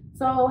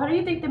 So how do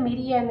you think the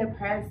media and the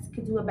press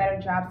could do a better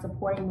job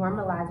supporting,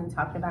 normalizing,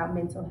 talking about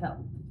mental health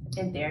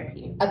in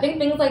therapy? I think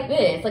things like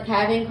this, like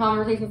having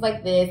conversations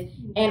like this,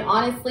 and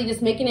honestly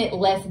just making it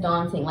less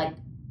daunting, like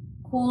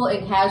cool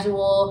and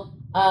casual,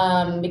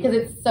 because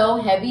it's so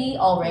heavy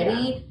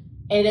already.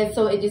 And it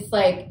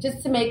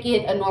just to make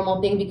it a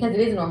normal thing, because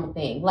it is a normal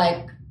thing.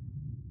 Like,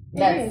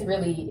 that's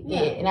really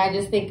it. And I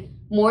just think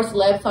more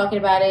celebs talking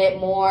about it,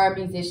 more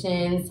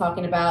musicians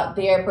talking about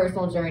their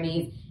personal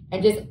journeys,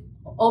 and just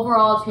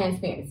overall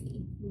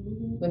transparency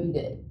would be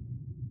good.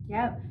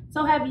 Yeah.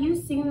 So have you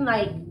seen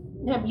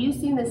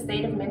the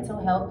state of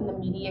mental health in the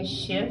media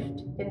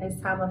shift in this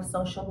time of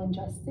social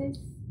injustice?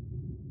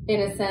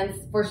 In a sense,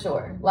 for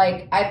sure.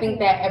 Like, I think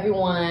that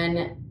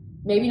everyone,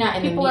 maybe not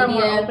in people the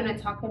media, are more open to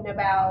talking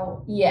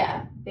about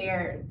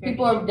their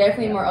people are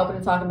definitely more open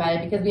to talking about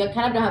it, because we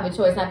kind of don't have a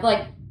choice. And I feel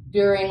like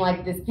during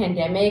like this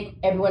pandemic,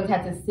 everyone's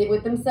had to sit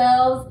with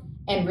themselves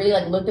and really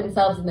like look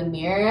themselves in the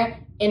mirror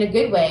in a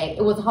good way.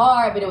 It was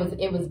hard, but it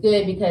was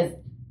good, because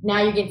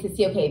now you're getting to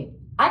see, okay,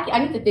 I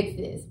need to fix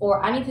this,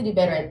 or I need to do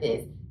better at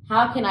this.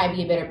 How can I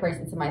be a better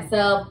person to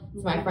myself,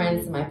 to my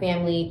friends, to my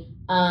family?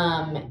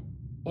 And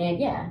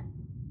yeah.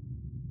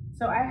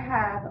 So I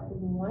have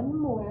one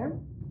more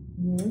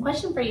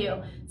question for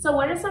you. So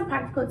what are some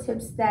practical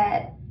tips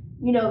that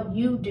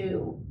you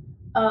do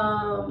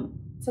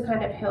to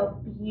kind of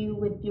help you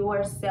with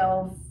your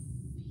self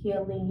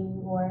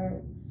healing,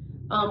 or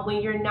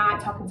when you're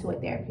not talking to a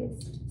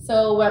therapist?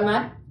 So when I'm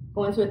not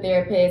going to a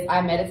therapist,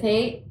 I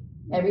meditate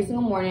every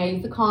single morning. I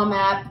use the Calm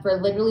app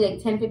for literally like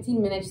 10-15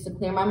 minutes to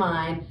clear my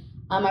mind.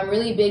 I'm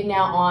really big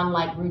now on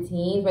like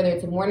routines, whether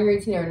it's a morning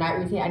routine or a night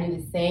routine. I do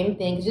the same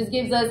thing. It just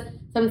gives us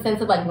some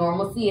sense of like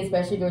normalcy,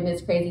 especially during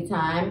this crazy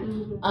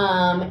time.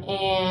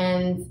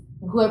 And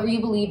whoever you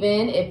believe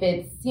in, if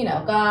it's,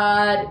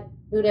 God,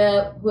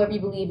 Buddha, whoever you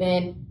believe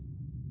in,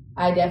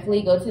 I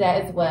definitely go to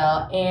that as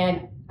well.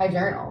 And I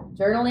journal.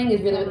 Journaling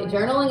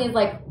is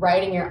like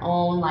writing your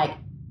own like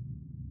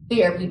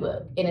therapy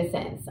book in a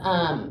sense.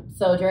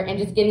 And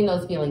just getting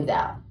those feelings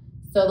out.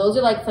 So those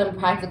are like some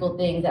practical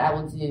things that I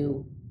will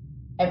do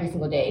every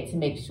single day to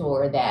make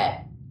sure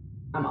that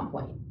I'm on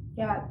point.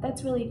 Yeah,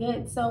 that's really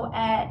good. So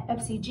at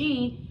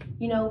FCG,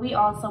 we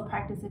also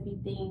practice a few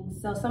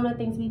things. So some of the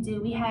things we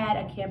do, we had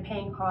a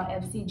campaign called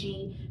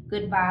FCG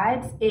Good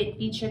Vibes. It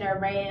featured an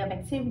array of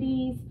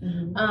activities,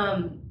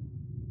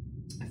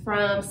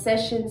 from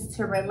sessions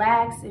to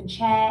relax and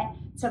chat,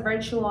 to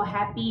virtual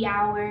happy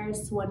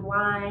hours to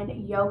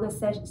unwind, yoga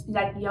sessions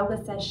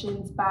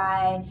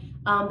by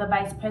the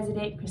Vice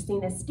President,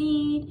 Christina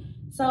Steed.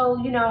 So,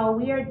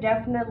 we are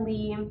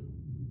definitely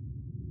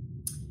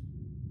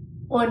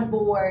on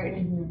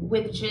board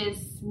with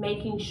just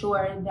making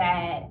sure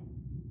that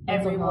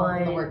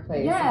everyone in the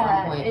workplace.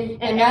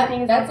 And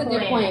that's a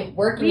good point.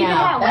 Working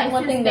out. That's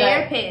one thing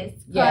that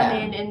therapists come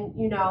in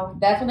and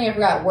That's one thing I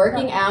forgot.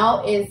 Working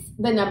out is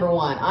the number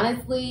one.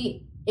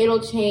 Honestly,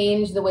 it'll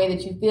change the way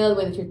that you feel, the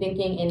way that you're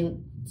thinking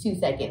in 2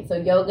 seconds. So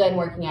yoga and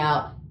working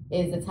out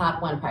is the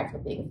top one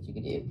practical thing that you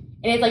could do.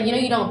 And it's like,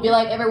 you don't feel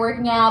like ever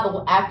working out,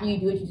 but after you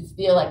do it, you just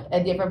feel like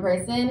a different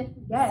person.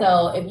 Yes.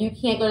 So if you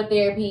can't go to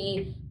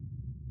therapy,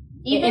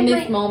 even in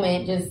this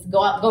moment, just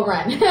go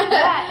run.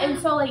 And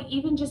so like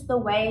even just the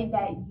way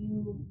that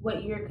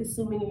what you're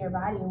consuming in your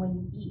body and when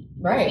you eat.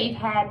 Right. We've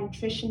had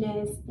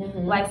nutritionists,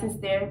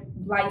 licensed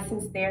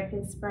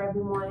therapists for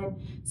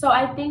everyone. So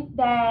I think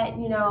that,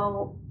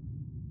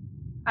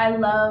 I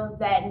love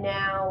that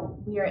now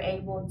we are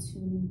able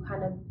to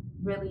kind of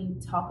really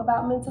talk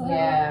about mental health.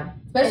 Yeah,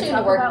 especially in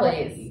the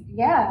workplace.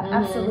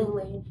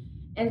 Absolutely.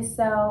 And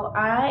so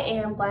I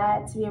am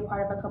glad to be a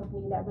part of a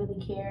company that really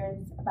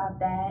cares about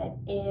that,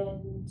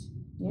 and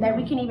that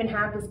we can even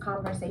have this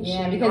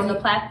conversation on the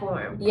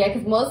platform. Yeah,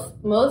 because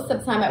most of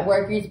the time at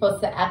work, you're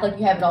supposed to act like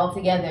you have it all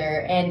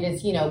together and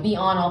just, be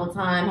on all the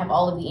time, have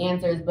all of the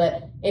answers.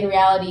 But in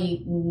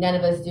reality, none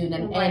of us do.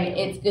 And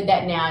it's good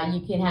that now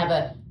you can have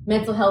a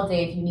mental health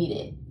day if you need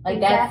it. Like,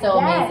 that's so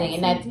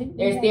amazing. And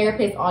there's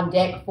therapists on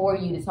deck for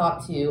you to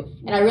talk to.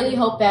 And I really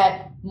hope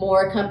that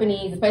more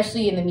companies,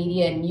 especially in the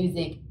media and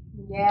music,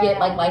 get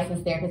like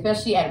licensed therapists,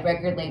 especially at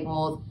record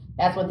labels.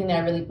 That's one thing that I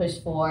really push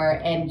for.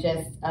 And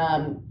just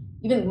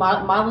even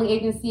modeling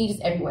agency,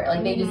 just everywhere.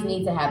 Like they just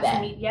need to have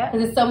that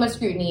because there's so much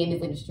scrutiny in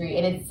this industry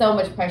and it's so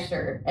much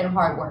pressure and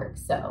hard work.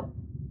 So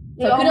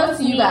kudos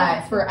to you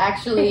guys for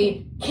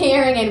actually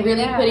caring and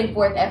really putting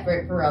forth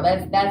effort for real.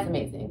 That's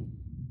amazing.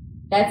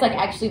 That's like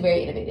actually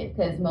very innovative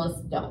because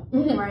most don't.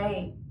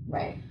 Right.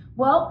 Right.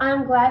 Well,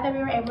 I'm glad that we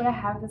were able to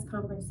have this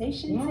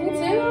conversation today. Me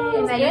too.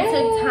 And that you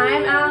took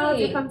time out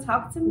to come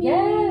talk to me.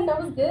 Yes,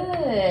 that was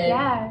good.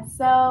 Yeah.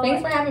 So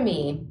thanks for having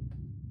me.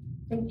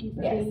 Thank you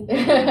for being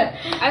here.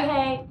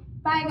 Okay.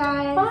 Bye,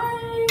 guys.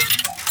 Bye.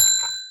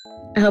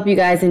 I hope you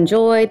guys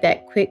enjoyed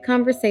that quick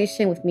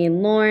conversation with me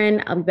and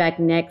Lauren. I'll be back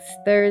next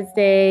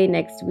Thursday,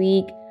 next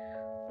week,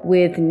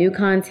 with new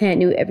content,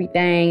 new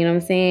everything, you know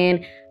what I'm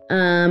saying?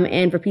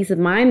 And for peace of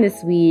mind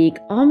this week,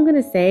 all I'm going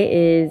to say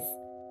is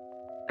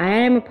I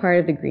am a part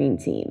of the green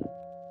team.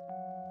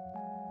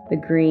 The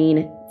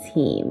green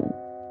team.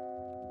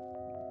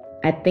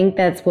 I think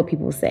that's what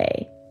people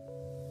say.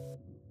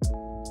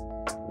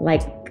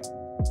 Like,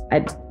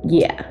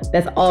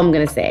 that's all I'm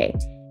going to say.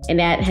 And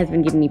that has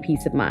been giving me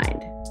peace of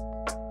mind.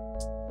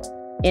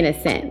 In a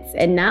sense.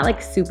 And not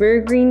like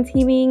super green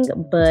teaming,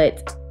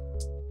 but,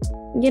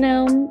 you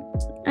know,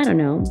 I don't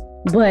know.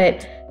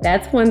 But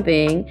that's one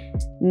thing.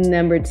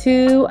 Number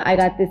 2, I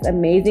got this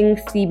amazing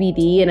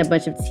CBD and a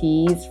bunch of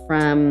teas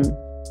from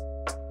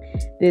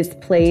this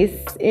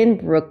place in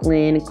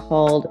Brooklyn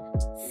called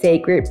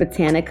Sacred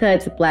Botanica.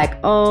 It's Black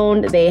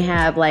owned. They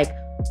have like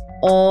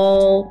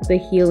all the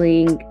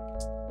healing,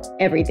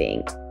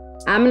 everything.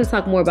 I'm going to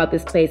talk more about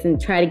this place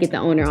and try to get the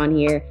owner on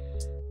here.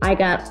 I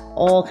got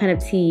all kind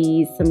of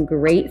teas, some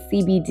great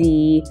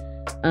CBD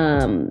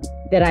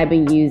that I've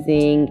been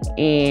using.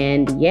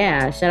 And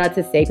yeah, shout out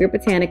to Sacred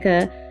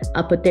Botanica.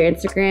 I'll put their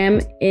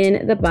Instagram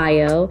in the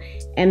bio.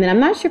 And then I'm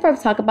not sure if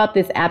I've talked about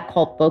this app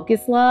called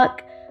Focus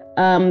Lock.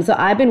 So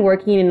I've been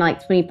working in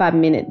like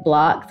 25-minute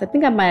blocks. I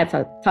think I might have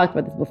talked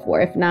about this before.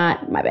 If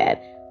not, my bad.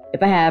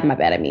 If I have, my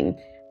bad, I mean.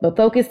 But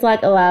Focus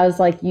Lock allows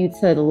like you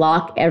to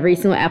lock every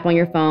single app on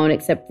your phone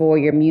except for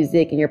your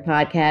music and your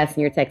podcasts and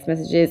your text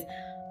messages.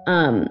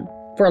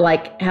 For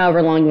like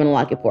however long you want to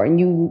lock it for. And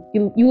you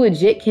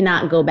legit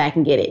cannot go back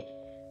and get it.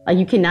 Like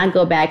you cannot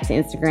go back to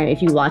Instagram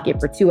if you lock it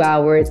for 2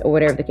 hours or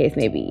whatever the case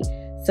may be.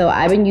 So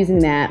I've been using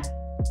that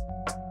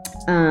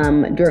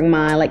during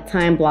my like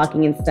time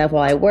blocking and stuff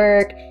while I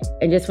work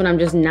and just when I'm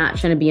just not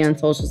trying to be on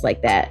socials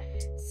like that.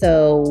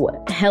 So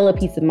hella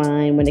peace of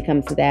mind when it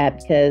comes to that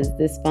because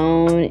this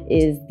phone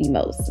is the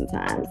most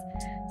sometimes.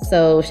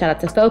 So shout out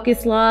to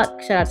Focus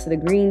Lock. Shout out to the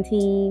green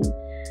team.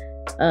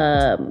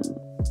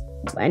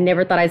 I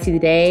never thought I'd see the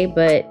day,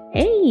 but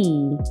hey,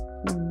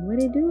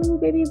 what it do,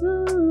 baby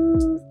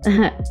boos?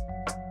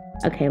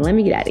 Okay, let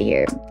me get out of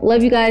here.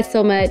 Love you guys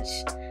so much.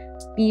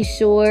 Be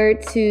sure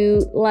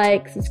to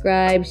like,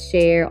 subscribe,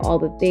 share all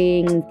the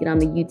things. Get on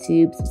the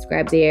YouTube,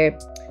 subscribe there.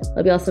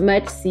 Love you all so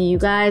much. See you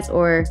guys,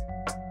 or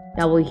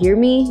y'all will hear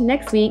me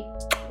next week.